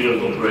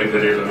मटेरियलको प्रयोग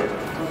गरेर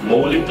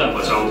मौलिकता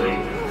बचाउँदै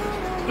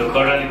यो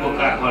कर्णालीको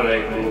काखमा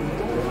रहेको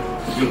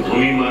यो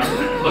भूमिमा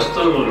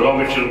कस्तो र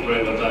मेटेरियल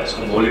प्रयोग गर्दा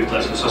यसको मौलिकता,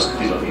 यसको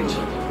संस्कृति झल्किन्छ,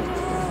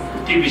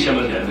 ती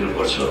विषयमा ध्यान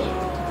दिनुपर्छ।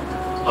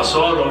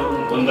 सहरहरू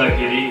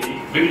भन्दाखेरि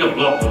विभिन्न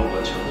ब्लकहरू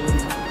भन्छ।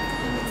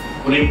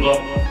 कुनै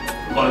ब्लक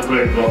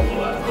कर्पोरेट ब्लक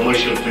होला,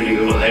 कमर्सियल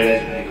बिल्डिङहरू,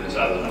 हाइराइज बिल्डिङहरू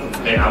चाल होला,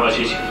 कहीँ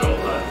आवासीय क्षेत्र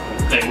होला,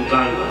 कहीँ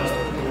उद्यान होला,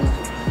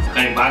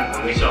 कहीँ बाग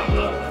बगैँचा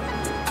होला,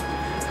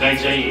 कहीँ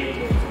चाहिँ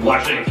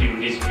वाटर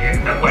एक्टिभिटिज,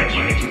 एक्वाटिक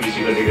एक्टिभिटिज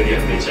गर्ने गरी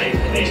हामीले चाहिँ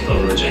नयाँ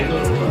स्थलहरू चाहिँ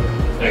गर्नु होला,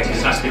 कहीँ चाहिँ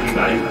सांस्कृतिक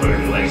धार्मिक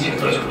पर्यटनको लागि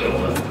क्षेत्र छुट्याउनु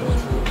होला।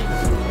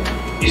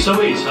 यी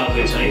सबै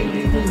हिसाबले चाहिँ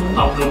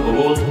आफ्नो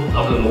भूगोल,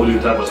 आफ्नो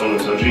मौलिकता बचाउनु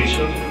जरुरी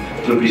छ।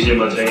 त्यो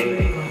विषयमा चाहिँ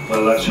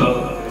मलाई लाग्छ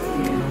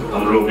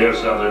हाम्रो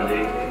व्यवसायहरूले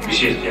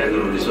विशेष ध्यान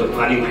दिनुहुनेछ।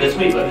 प्लानिङ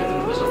फेजमै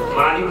गरिदिनुपर्छ।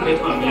 प्लानिङ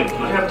फेजमा हामीले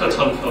पर्याप्त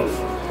छलफल,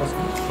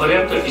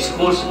 पर्याप्त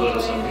डिस्कोर्स गर्न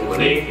सक्यौँ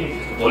भने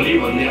भोलि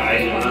भन्ने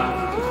आयोजना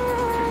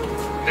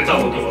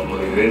यताउता भन्नु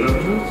हुँदैन।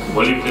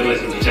 भोलि त्यसलाई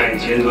डिजाइन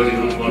चेन्ज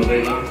गरिदिनु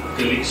पर्दैन,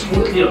 त्यसले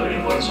स्मुथली अगाडि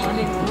बढ्छ।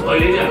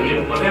 अहिले नै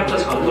हामीले पर्याप्त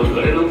छलफल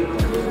गरेनौँ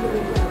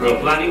र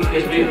प्लानिङ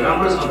फेजमै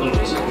राम्रो छलफल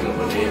भइसक्यो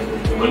भने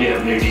भोलि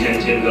हामीले डिजाइन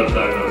चेन्ज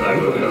गर्दा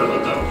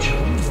हुन्छ।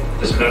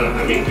 त्यस कारण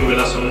हामी त्यो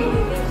बेलासम्म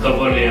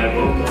तपाईँले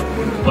यहाँको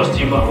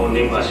पश्चिममा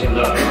आउने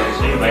बासिन्दाहरूलाई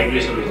चाहिँ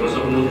माइग्रेसन गर्न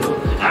सक्नुहुन्छ।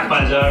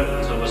 हापाजाड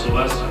हुन्छ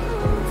बसोबास।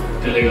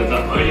 त्यसले गर्दा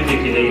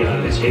अहिलेदेखि नै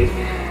यहाँले चाहिँ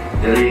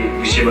धेरै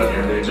विषयमा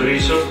ध्यान दिनु जरुरी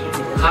छ।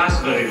 खास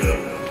गरेर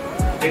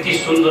यति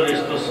सुन्दर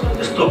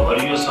यस्तो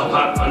हरियो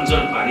सफा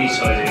अञ्चल पानी छ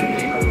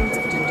अहिले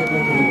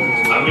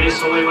हामीले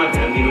समयमा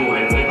ध्यान दिनु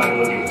भएन भने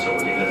बागमती हुन्छ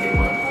भोलिका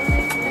दिनमा।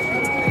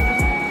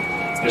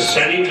 यो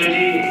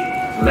सेनिटरी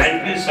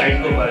ल्यान्डफिल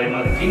साइटको बारेमा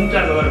 3टा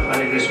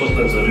नगरपालिकाले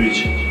सोच्न जरुरी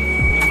छ।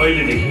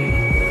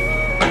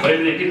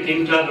 अहिलेदेखि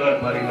 3टा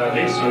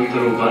नगरपालिकाले संयुक्त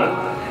रूपमा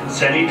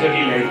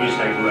सेनिटरी ल्यान्डफिल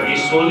साइटको लागि,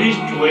 सोलिड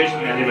वेस्ट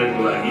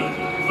म्यानेजमेन्टको लागि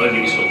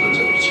अहिलेदेखि सोच्न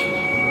जरुरी छ।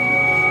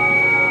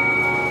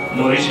 म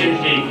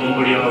रिसेन्टली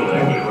कम्बोडियामा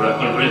भएको एउटा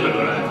कन्फरेन्स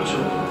गराएको छु।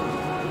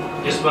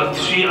 यसमा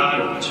 3R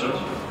हुन्छ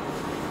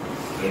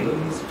होइन।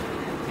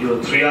 यो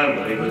 3R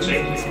भनेको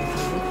चाहिँ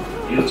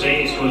यो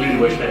चाहिँ सोलिड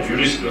वेस्टलाई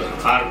रिड्युस गर्छ।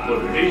 R को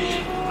रिड्युस,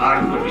 R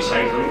को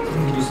रिसाइकल,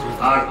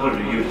 R को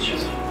रियुज।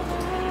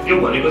 यो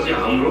भनेको चाहिँ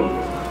हाम्रो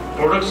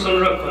प्रोडक्सन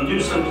र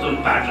कन्ज्युम्सनको जुन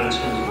प्याटर्न छ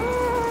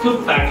त्यो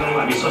प्याटर्नमा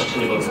हामी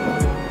सस्टेनेबल गर्छौँ,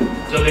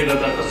 जसले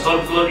गर्दा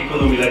सर्कुलर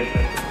इकोनोमीलाई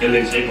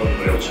त्यसले चाहिँ बन्द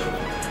पुर्याउँछ।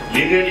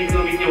 लिनियर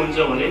इकोनोमी के हुन्छ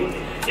भने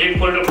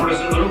एकपल्ट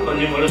प्रोडक्सन गरौँ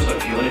कन्ज्युम गरेर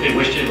सकियो भने त्यो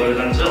वेस्टेज भएर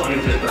जान्छ अनि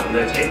त्यसमा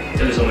हामीलाई चाहिँ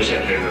त्यसले समस्या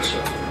क्रिएट गर्छ।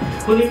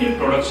 कुनै पनि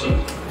प्रोडक्सन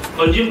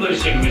कन्ज्युम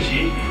गरिसकेपछि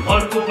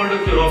अर्कोपल्ट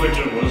त्यो र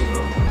मेटेरियल होस् न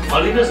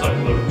अलि नै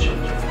सर्कुलर हुन्छ।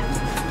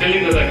 त्यसले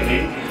गर्दाखेरि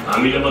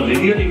हामीले अब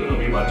लिनियर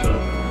इकोनोमीबाट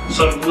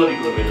सर्कुलर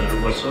इकोनोमी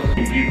जानुपर्छ।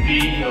 बिपी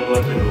अब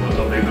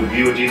तपाईँको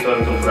बिओटी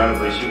तरको पुरानो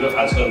भइसक्यो,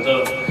 आजकल त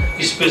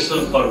स्पेसल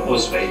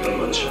पर्पज भेहिकल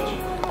भन्छ।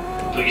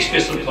 त्यो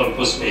स्पेसल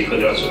पर्पज भेहिकल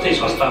एउटा छुट्टै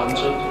संस्था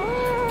हुन्छ,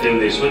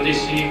 त्यसले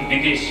स्वदेशी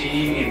विदेशी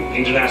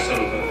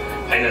इन्टरनेसनल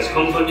फाइनेन्स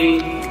कम्पनी,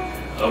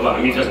 अब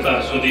हामी जस्ता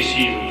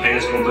स्वदेशी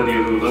फाइनेन्स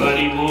कम्पनीहरू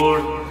लगानी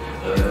बोर्ड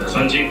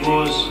सञ्चय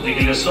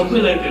कोषदेखि लिएर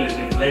सबैलाई त्यसले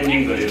चाहिँ ब्लेन्डिङ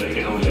गरेर एक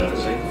ठाउँमा ल्याएर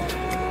चाहिँ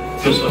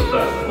त्यो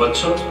संस्था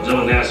बन्छ। जब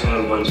नयाँ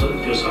सहर बन्छ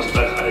त्यो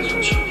संस्था खारेज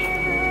हुन्छ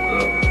र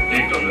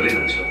एक ढङ्गले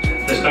जान्छ।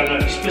 त्यस कारण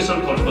स्पेसल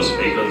पर्पज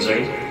भेहिकल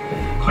चाहिँ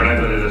खडा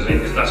गरेर चाहिँ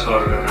यस्ता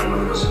सहरका काम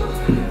गर्नुपर्छ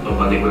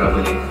भन्ने कुरा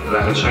मैले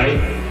राखेको चाहेँ।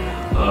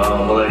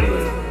 मलाई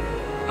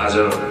आज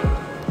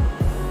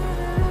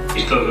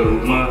स्थलको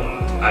रूपमा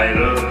आएर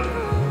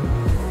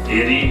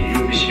यदि यो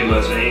विषयमा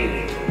चाहिँ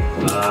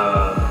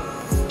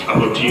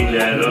आफ्नो टिम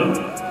ल्याएर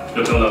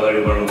यो काम अगाडि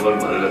बढ्नुपर्छ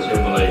भनेर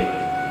चाहिँ मलाई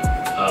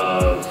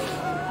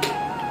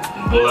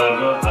बोलाएर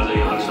आज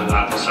यहाँसँग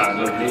आत्मसात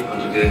गर्ने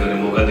अन्तर्क्रिया गर्ने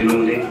मौका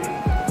दिनुहुने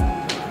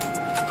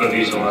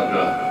प्रतिनिधि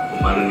सभाका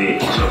माननीय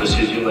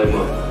सदस्यज्यूलाई म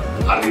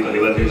हार्दिक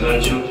धन्यवाद दिन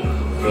चाहन्छु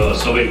र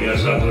सबै मेयर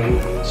साथीहरू,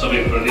 सबै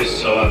प्रदेश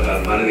सभाका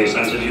माननीय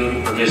सांसदज्यूहरू,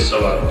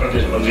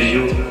 प्रदेश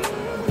मन्त्रीज्यू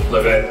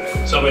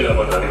लगायत सबैलाई म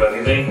धन्यवाद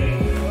दिँदै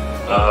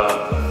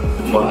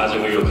म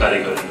आजको यो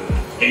कार्यक्रम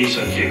यही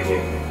सकिएको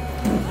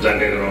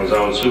जानकारी गराउन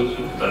चाहन्छु।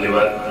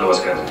 धन्यवाद,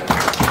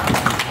 नमस्कार।